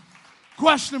valid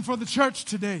question for the church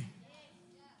today.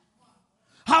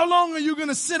 How long are you going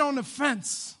to sit on the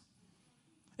fence?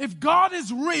 If God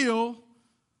is real,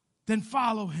 then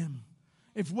follow him.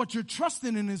 If what you're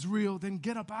trusting in is real, then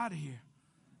get up out of here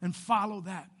and follow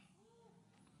that.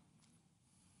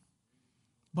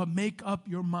 But make up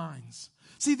your minds.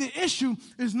 See, the issue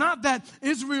is not that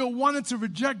Israel wanted to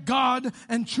reject God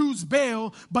and choose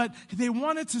Baal, but they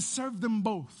wanted to serve them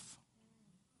both.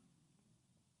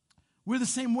 We're the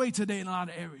same way today in a lot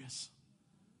of areas.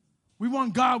 We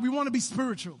want God, we want to be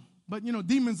spiritual, but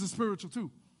demons are spiritual too.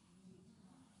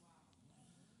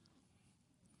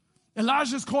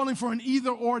 Elijah's calling for an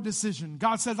either-or decision.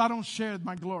 God says, I don't share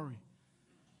my glory.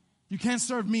 You can't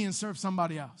serve me and serve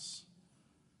somebody else.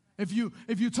 If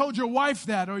you told your wife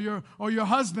that or your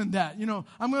husband that,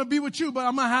 I'm going to be with you, but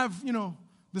I'm going to have,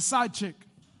 the side chick.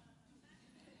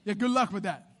 Yeah, good luck with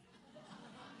that.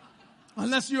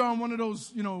 Unless you're on one of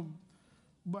those,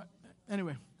 but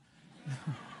anyway.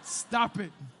 Stop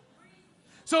it.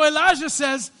 So Elijah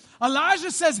says,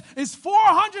 is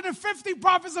 450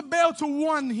 prophets of Baal to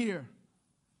one here.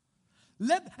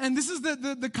 And this is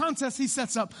the contest he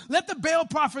sets up. Let the Baal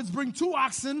prophets bring 2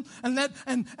 oxen and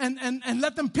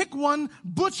let them pick one,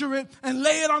 butcher it, and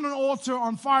lay it on an altar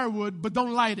on firewood, but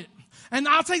don't light it. And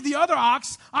I'll take the other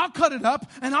ox, I'll cut it up,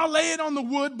 and I'll lay it on the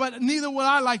wood, but neither will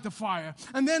I light the fire.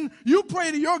 And then you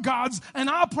pray to your gods, and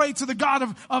I'll pray to the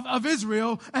God of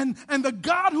Israel, and the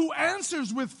God who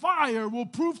answers with fire will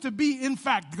prove to be, in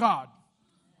fact, God.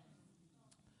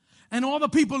 And all the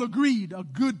people agreed, a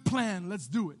good plan, let's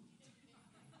do it.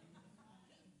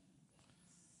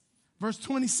 Verse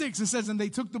 26, it says, and they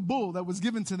took the bull that was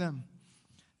given to them.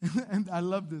 And I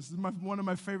love this. This is one of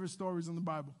my favorite stories in the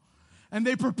Bible. And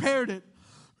they prepared it,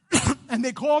 and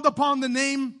they called upon the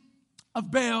name of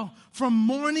Baal from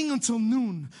morning until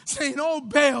noon, saying, oh,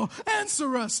 Baal,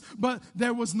 answer us. But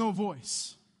there was no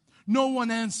voice. No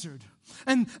one answered.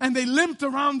 And they limped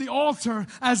around the altar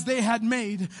as they had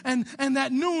made. And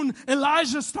at noon,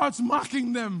 Elijah starts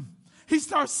mocking them. He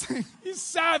starts saying, he's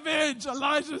savage.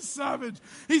 Elijah's savage.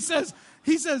 He says,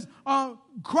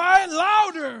 cry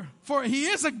louder, for he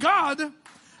is a God.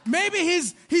 Maybe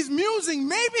he's musing.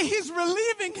 Maybe he's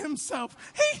relieving himself.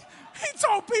 He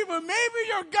told people, maybe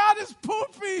your God is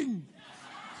pooping.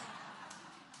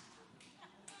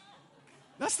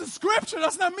 That's the scripture.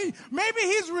 That's not me. Maybe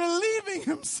he's relieving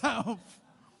himself.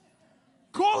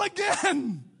 Call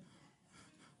again.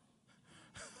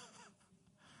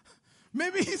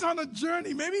 Maybe he's on a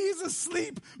journey. Maybe he's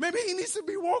asleep. Maybe he needs to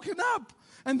be woken up.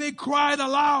 And they cried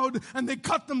aloud, and they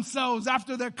cut themselves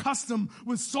after their custom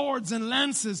with swords and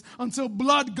lances until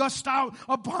blood gushed out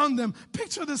upon them.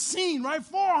 Picture the scene, right?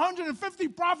 450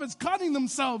 prophets cutting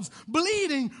themselves,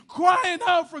 bleeding, crying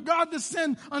out for God to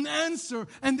send an answer.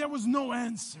 And there was no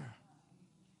answer.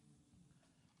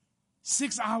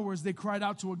 6 hours they cried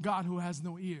out to a God who has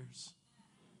no ears.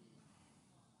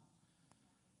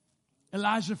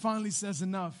 Elijah finally says,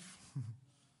 enough.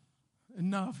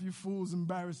 Enough, you fools,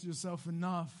 embarrass yourself.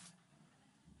 Enough.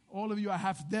 All of you are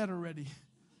half dead already.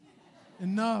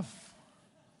 Enough.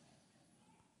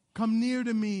 Come near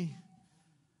to me.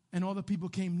 And all the people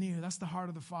came near. That's the heart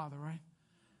of the Father, right?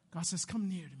 God says, come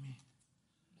near to me.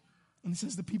 And he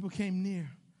says the people came near.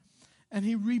 And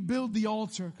he rebuilt the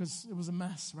altar because it was a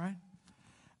mess, right?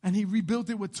 And he rebuilt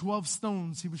it with 12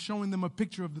 stones. He was showing them a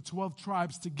picture of the 12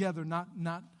 tribes together,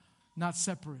 not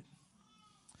separate.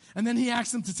 And then he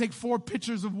asked them to take 4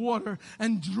 pitchers of water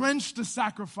and drench the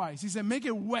sacrifice. He said, make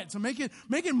it wet. So make it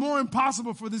more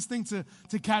impossible for this thing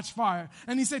to catch fire.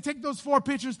 And he said, take those 4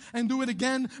 pitchers and do it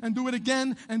again and do it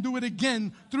again and do it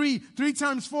again. 3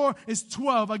 times 4 is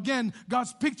 12. Again,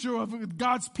 God's picture of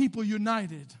God's people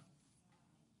united.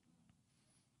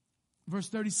 Verse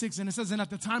 36, and it says, and at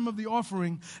the time of the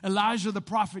offering, Elijah the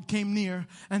prophet came near,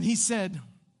 and he said,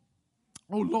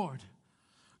 O Lord,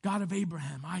 God of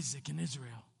Abraham, Isaac, and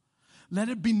Israel, let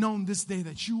it be known this day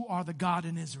that you are the God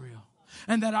in Israel,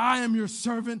 and that I am your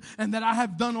servant, and that I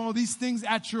have done all these things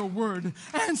at your word.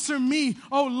 Answer me,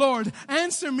 O Lord,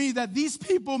 answer me, that these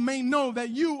people may know that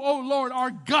you, O Lord,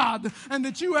 are God, and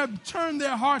that you have turned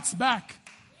their hearts back.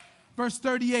 Verse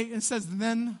 38, it says,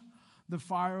 then the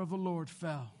fire of the Lord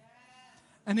fell,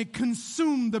 and it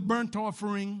consumed the burnt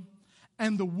offering,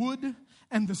 and the wood,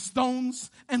 and the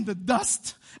stones, and the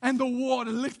dust, and the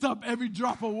water, licked up every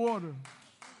drop of water.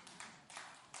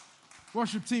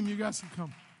 Worship team, you guys can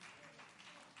come.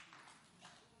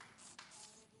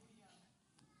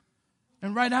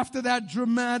 And right after that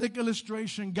dramatic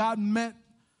illustration, God met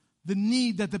the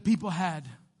need that the people had.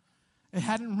 It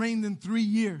hadn't rained in 3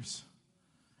 years.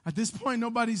 At this point,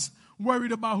 nobody's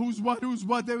worried about who's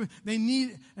what. They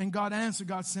need, and God answered.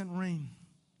 God sent rain.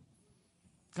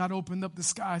 God opened up the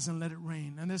skies and let it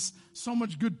rain. And there's so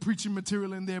much good preaching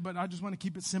material in there, but I just want to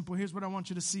keep it simple. Here's what I want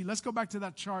you to see. Let's go back to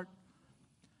that chart.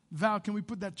 Val, can we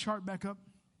put that chart back up?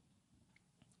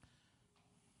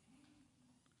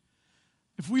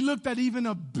 If we looked at even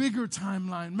a bigger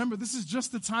timeline, remember this is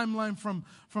just the timeline from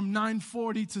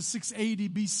 940 to 680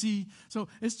 BC. So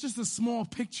it's just a small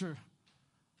picture.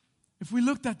 If we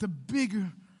looked at the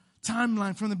bigger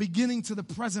timeline from the beginning to the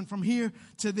present, from here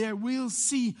to there, we'll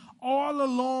see all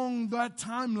along that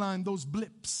timeline those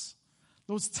blips,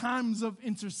 those times of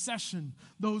intercession,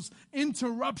 those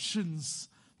interruptions,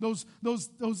 those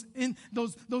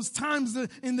times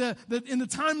in the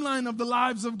timeline of the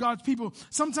lives of God's people.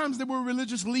 Sometimes they were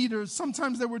religious leaders.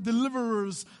 Sometimes they were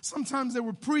deliverers. Sometimes they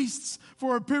were priests.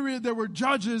 For a period, they were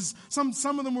judges.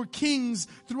 Some of them were kings.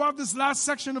 Throughout this last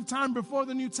section of time before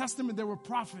the New Testament, there were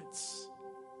prophets.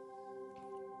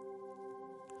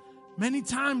 Many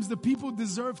times the people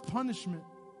deserved punishment.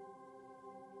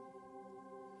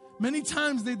 Many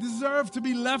times they deserve to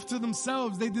be left to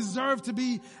themselves. They deserve to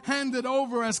be handed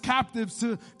over as captives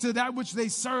to that which they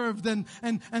served and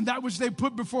that which they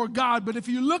put before God. But if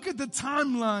you look at the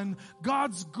timeline,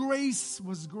 God's grace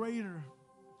was greater.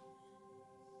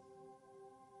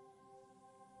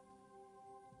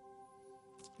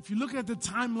 If you look at the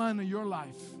timeline of your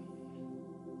life,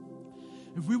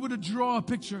 if we were to draw a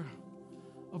picture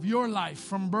of your life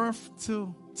from birth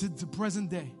to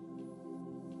present day,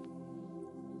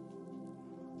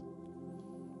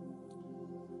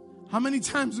 how many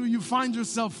times will you find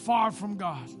yourself far from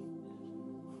God?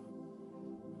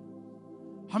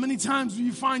 How many times will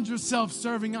you find yourself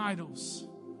serving idols?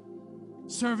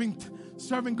 Serving,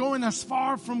 going as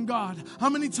far from God. How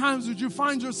many times would you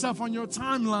find yourself on your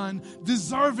timeline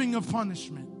deserving of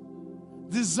punishment?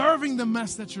 Deserving the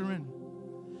mess that you're in?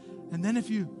 And then if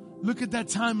you look at that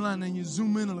timeline and you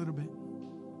zoom in a little bit,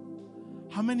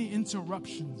 how many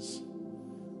interruptions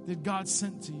did God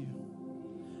send to you?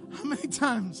 How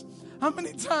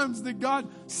many times did God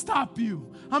stop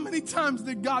you? How many times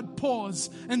did God pause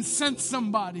and send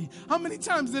somebody? How many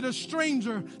times did a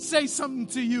stranger say something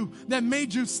to you that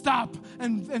made you stop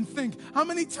and think? How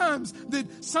many times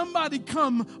did somebody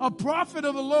come, a prophet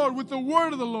of the Lord, with the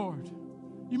word of the Lord?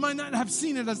 You might not have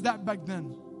seen it as that back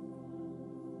then.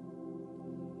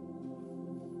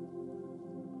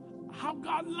 How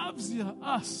God loves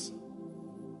us.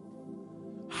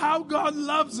 How God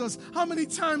loves us. How many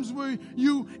times were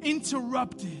you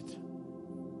interrupted?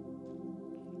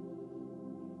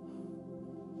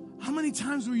 How many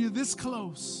times were you this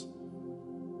close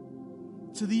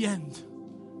to the end?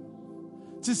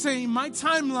 To saying, my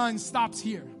timeline stops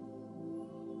here.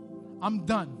 I'm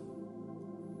done.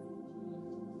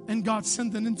 And God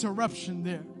sent an interruption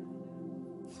there.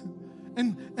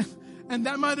 And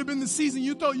that might have been the season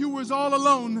you thought you was all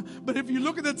alone. But if you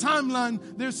look at the timeline,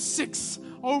 there's 6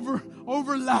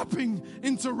 overlapping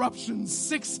interruptions,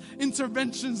 6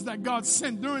 interventions that God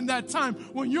sent during that time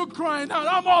when you're crying out,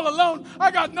 I'm all alone.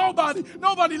 I got nobody.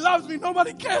 Nobody loves me.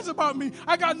 Nobody cares about me.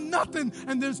 I got nothing.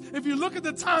 And if you look at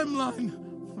the timeline,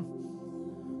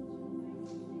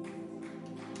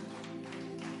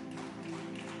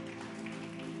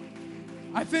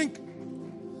 I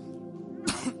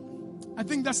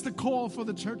think that's the call for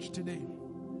the church today.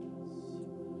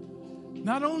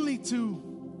 Not only,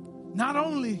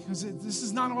 because this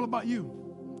is not all about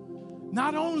you,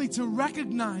 not only to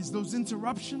recognize those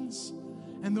interruptions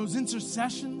and those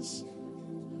intercessions,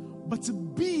 but to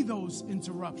be those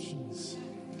interruptions,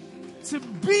 to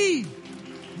be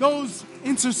those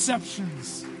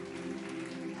interceptions.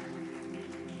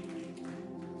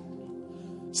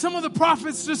 Some of the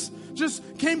prophets just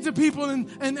came to people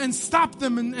and stopped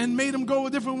them and made them go a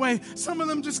different way. Some of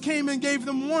them just came and gave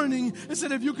them warning and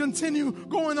said, if you continue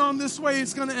going on this way,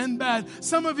 it's going to end bad.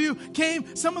 Some of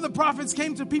the prophets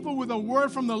came to people with a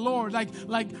word from the Lord,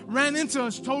 like ran into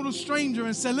a total stranger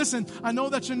and said, listen, I know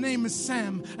that your name is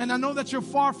Sam, and I know that you're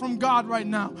far from God right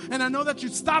now, and I know that you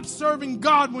stopped serving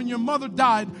God when your mother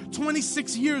died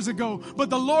 26 years ago,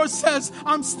 but the Lord says,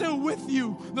 I'm still with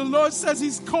you. The Lord says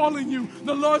He's calling you.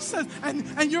 The Lord says,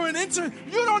 and you're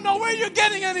you don't know where you're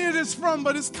getting any of this from,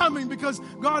 but it's coming because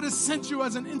God has sent you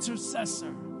as an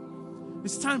intercessor.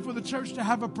 It's time for the church to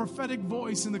have a prophetic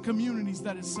voice in the communities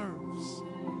that it serves.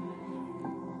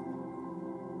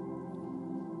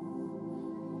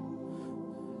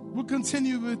 We'll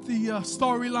continue with the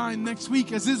storyline next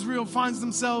week as Israel finds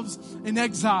themselves in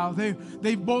exile.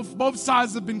 They both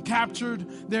sides have been captured.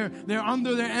 They're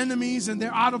under their enemies and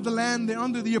they're out of the land. They're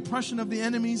under the oppression of the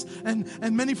enemies.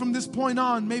 And many from this point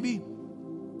on, maybe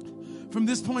from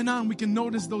this point on, we can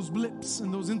notice those blips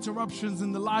and those interruptions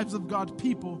in the lives of God's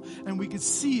people, and we could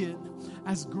see it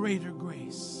as greater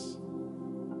grace.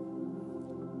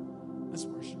 Let's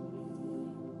worship.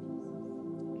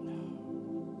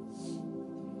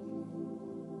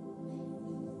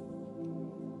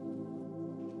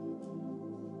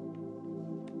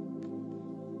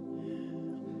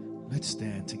 Let's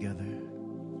stand together.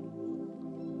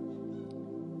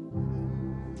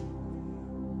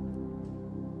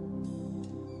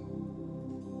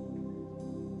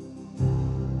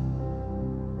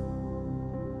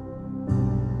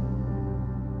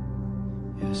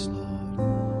 Yes, Lord.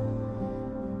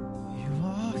 You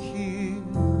are here.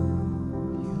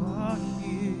 You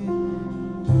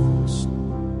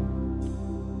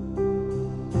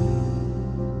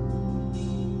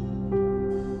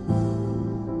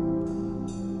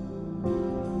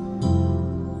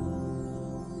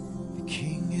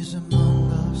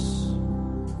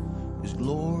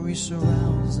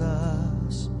surrounds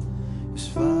us. His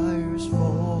fire is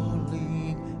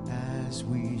falling as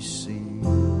we sing.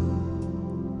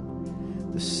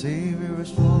 The Savior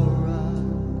is for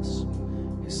us.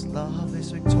 His love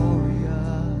is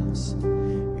victorious.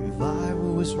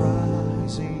 Revival is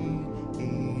rising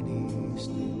in His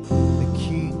name. The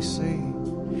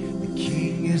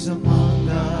King is among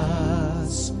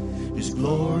us. His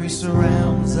glory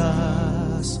surrounds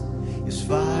us. His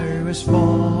fire is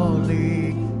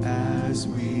falling as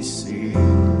we sing.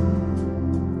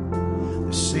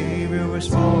 The Savior is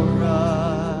for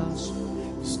us.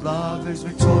 His love is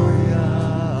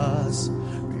victorious.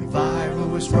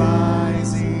 Revival is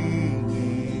rising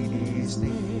in His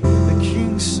name.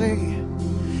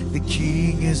 The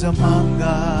King is among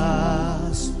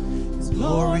us. His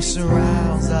glory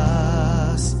surrounds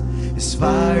us. His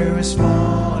fire is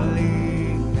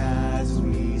falling as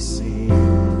we sing.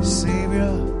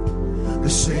 The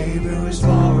Savior is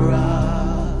for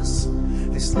us.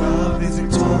 His love is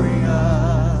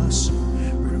victorious.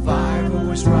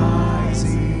 Revival is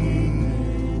rising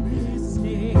in His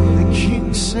name.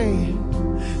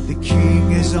 The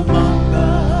King is among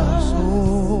us.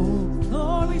 Oh,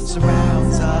 glory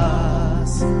surrounds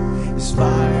us. His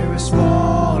fire is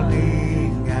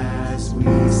falling as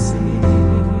we sing.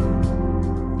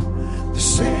 The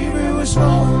Savior is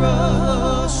for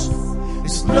us.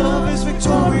 His love is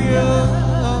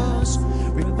victorious.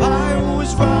 Revival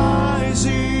is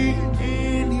rising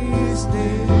in His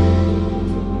name.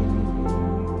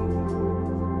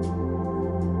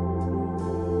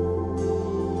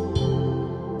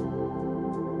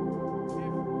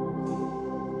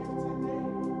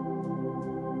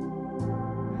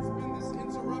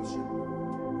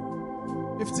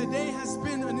 If today has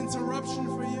been an interruption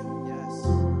for you, Yes.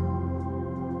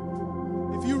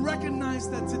 if you recognize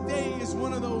that today is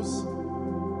one of those,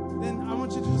 then I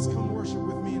want you to just come worship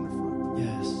with me in the front.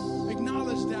 Yes.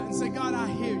 Acknowledge that and say, God, I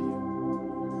hear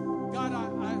you. God,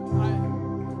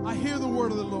 I hear the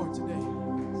word of the Lord today.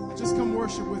 Just come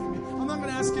worship with me. I'm not going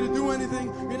to ask you to do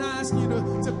anything. We're not asking you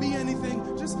to be anything.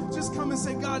 Just come and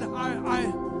say, God,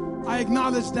 I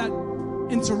acknowledge that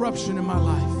interruption in my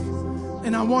life.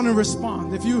 And I want to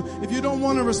respond. If you don't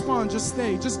want to respond, just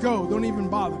stay. Just go. Don't even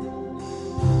bother.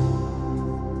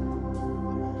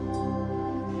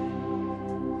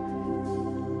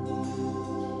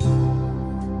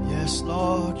 Yes,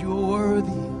 Lord, you are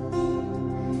worthy.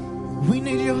 We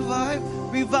need your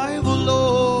revival,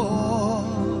 Lord.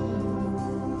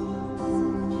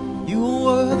 You are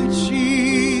worthy,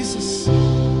 Jesus.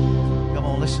 Come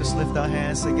on, let's just lift our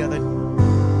hands together.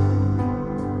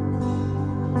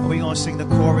 We're going to sing the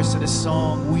chorus of this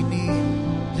song. We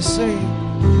need to sing.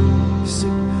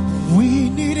 We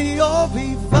need your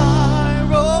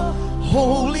revival,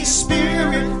 Holy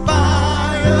Spirit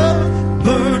fire,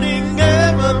 burning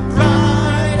ever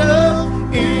brighter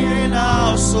in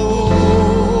our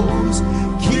souls.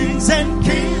 Kings and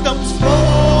kingdoms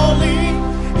falling,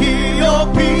 hear your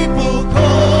people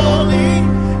calling.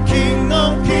 King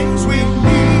of kings, we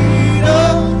need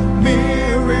a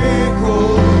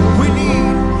miracle. We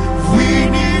need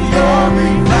your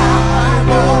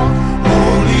revival,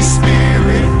 Holy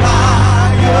Spirit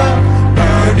fire,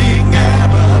 burning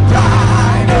ever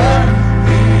brighter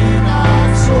in our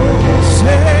souls.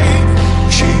 Say,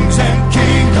 kings and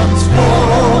kingdoms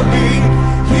falling,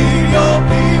 hear your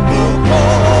people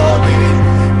calling.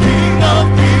 King of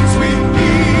kings, we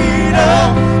need a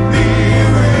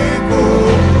miracle.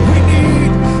 We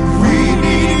need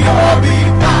your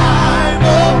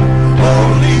revival,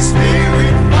 Holy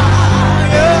Spirit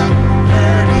fire,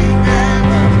 burning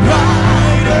ever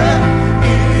brighter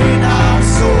in our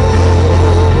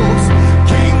souls.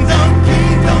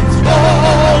 Kingdoms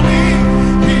falling,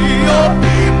 hear your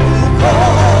people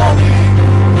calling.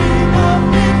 King of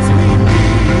kings, we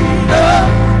need a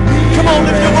miracle. Come on,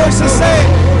 lift your voice and say,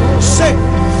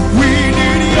 we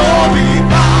need your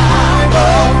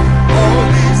revival,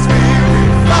 Holy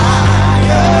Spirit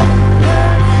fire,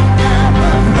 burning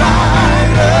ever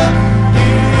brighter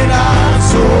in our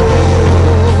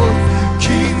souls.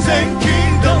 Kings and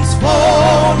kingdoms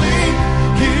falling,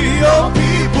 hear your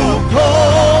people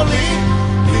calling.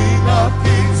 King of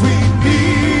kings, we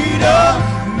need a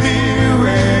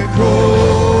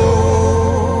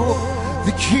miracle.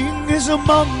 The King is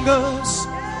among us.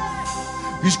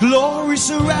 His glory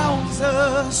surrounds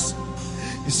us.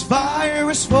 His fire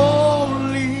is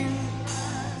falling.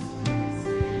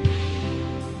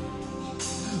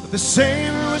 The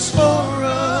Savior is for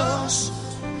us.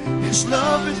 His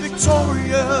love is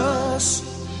victorious.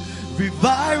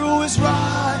 Revival is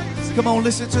rising. Come on,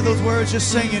 listen to those words you're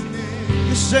singing.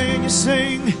 You're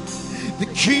saying. The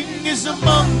King is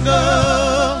among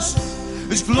us.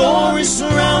 His glory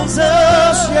surrounds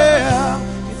us, yeah.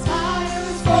 His fire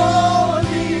is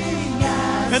falling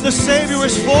as And the Savior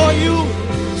is for you.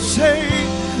 Say,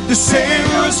 the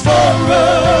Savior is for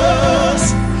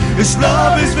us. His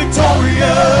love is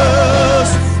victorious.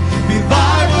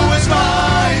 Revival is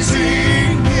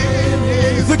rising.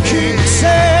 The King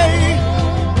say,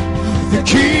 the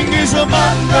King is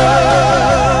among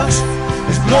us.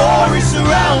 His glory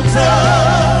surrounds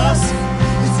us.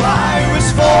 His fire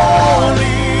is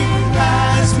falling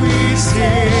as we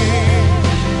sing.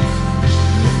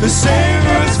 The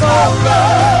Savior is for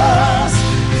us.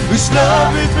 His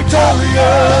love is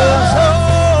victorious.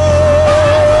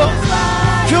 Oh,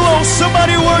 come on,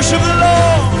 somebody worship the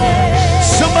Lord.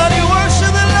 Somebody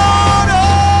worship the Lord. Oh,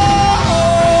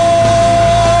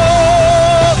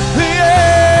 yeah.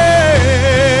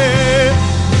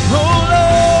 Oh,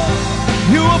 Lord,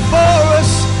 you are for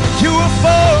us. You are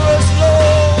for us,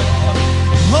 Lord.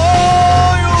 Oh,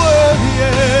 you're worthy,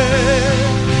 yeah.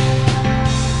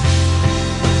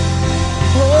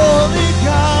 Holy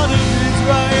God of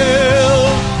Israel.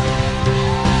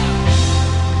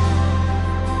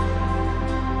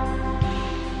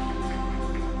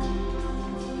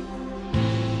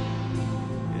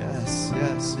 Yes,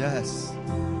 yes, yes.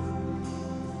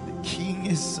 The King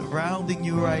is surrounding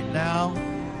you right now.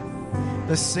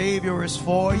 The Savior is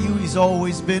for you. He's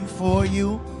always been for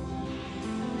you.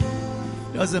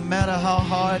 Doesn't matter how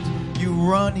hard you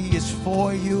run, He is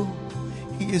for you.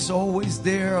 He is always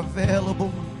there,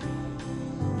 available.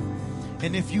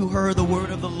 And if you heard the word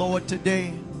of the Lord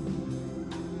today,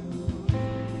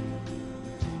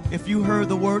 if you heard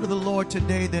the word of the Lord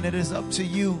today, then it is up to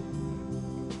you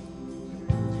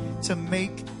to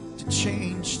make, to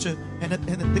change, and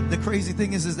the crazy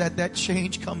thing is that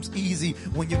change comes easy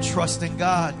when you trust in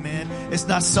God, man. It's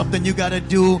not something you gotta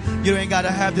do. You ain't gotta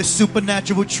have the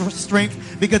supernatural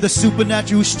strength, because the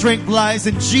supernatural strength lies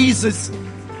in Jesus.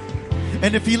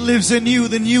 And if He lives in you,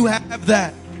 then you have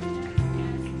that.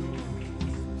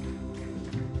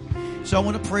 So I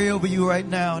want to pray over you right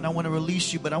now, and I want to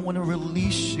release you, but I want to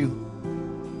release you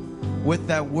with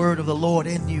that word of the Lord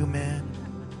in you, man.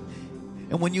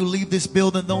 And when you leave this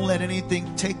building, don't let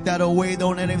anything take that away.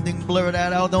 Don't let anything blur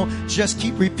that out. Don't just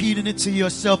keep repeating it to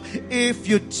yourself. If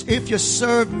you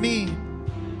serve me,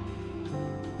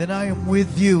 then I am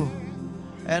with you,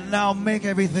 and now make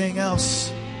everything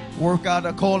else work out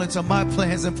according to my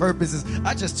plans and purposes.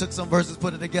 I just took some verses,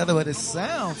 put it together, but it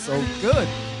sounds so good.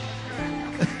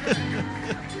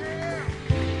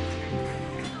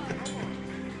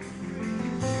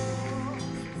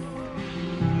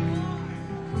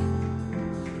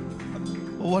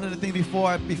 One of the things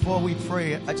before we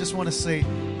pray, I just want to say,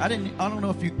 I don't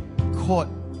know if you caught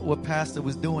what Pastor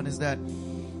was doing, is that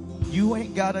you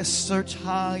ain't gotta search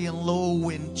high and low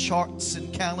in charts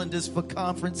and calendars for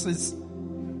conferences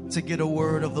to get a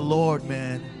word of the Lord,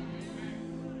 man.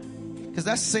 Because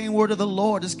that same word of the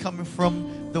Lord is coming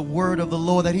from the word of the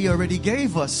Lord that He already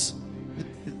gave us.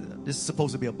 This is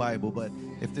supposed to be a Bible, but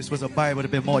if this was a Bible, it would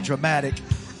have been more dramatic.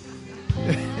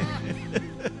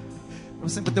 I'm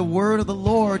saying, but the word of the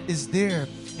Lord is there.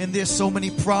 And there's so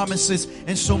many promises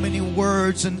and so many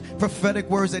words and prophetic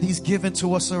words that He's given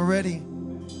to us already.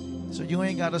 So you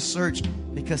ain't got to search,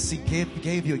 because He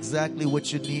gave you exactly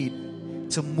what you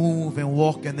need to move and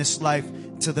walk in this life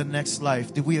to the next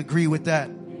life. Do we agree with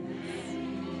that?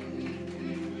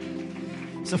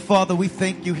 So, Father, we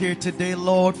thank you here today,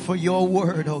 Lord, for your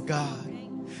word, oh God.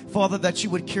 Father, that you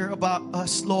would care about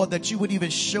us, Lord, that you would even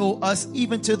show us,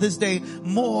 even to this day,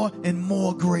 more and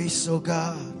more grace, oh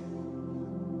God.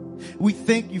 We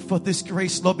thank you for this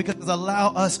grace, Lord, because it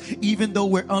allows us, even though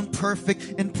we're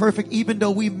imperfect, even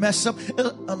though we mess up, it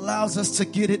allows us to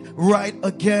get it right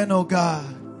again, oh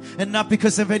God. And not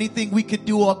because of anything we could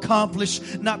do or accomplish,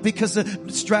 not because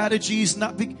of strategies,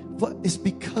 but it's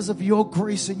because of your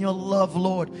grace and your love,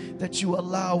 Lord, that you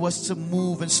allow us to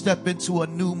move and step into a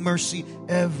new mercy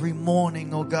every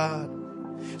morning, oh God.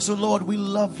 So, Lord, we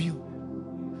love you.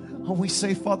 And we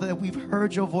say, Father, that we've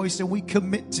heard your voice, and we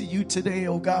commit to you today,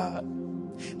 oh God.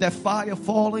 That fire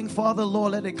falling, Father,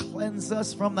 Lord, let it cleanse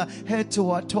us from the head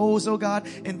to our toes, oh God,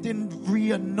 and then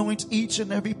re-anoint each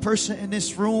and every person in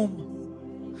this room.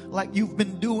 Like you've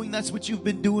been doing, that's what you've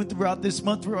been doing throughout this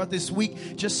month, throughout this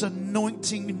week. Just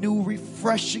anointing new,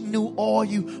 refreshing new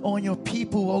oil on your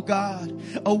people, oh God.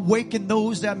 Awaken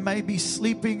those that may be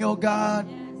sleeping, oh God.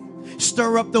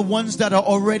 Stir up the ones that are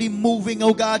already moving,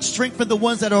 oh God. Strengthen the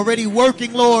ones that are already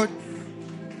working, Lord.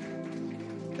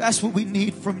 That's what we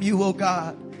need from you, oh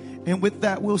God. And with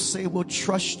that, we'll say we'll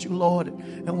trust you, Lord,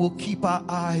 and we'll keep our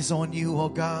eyes on you, oh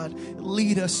God.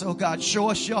 Lead us, oh God. Show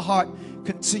us your heart.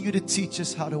 Continue to teach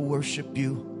us how to worship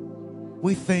you.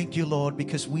 We thank you, Lord,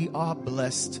 because we are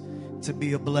blessed to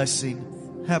be a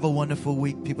blessing. Have a wonderful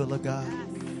week, people of God.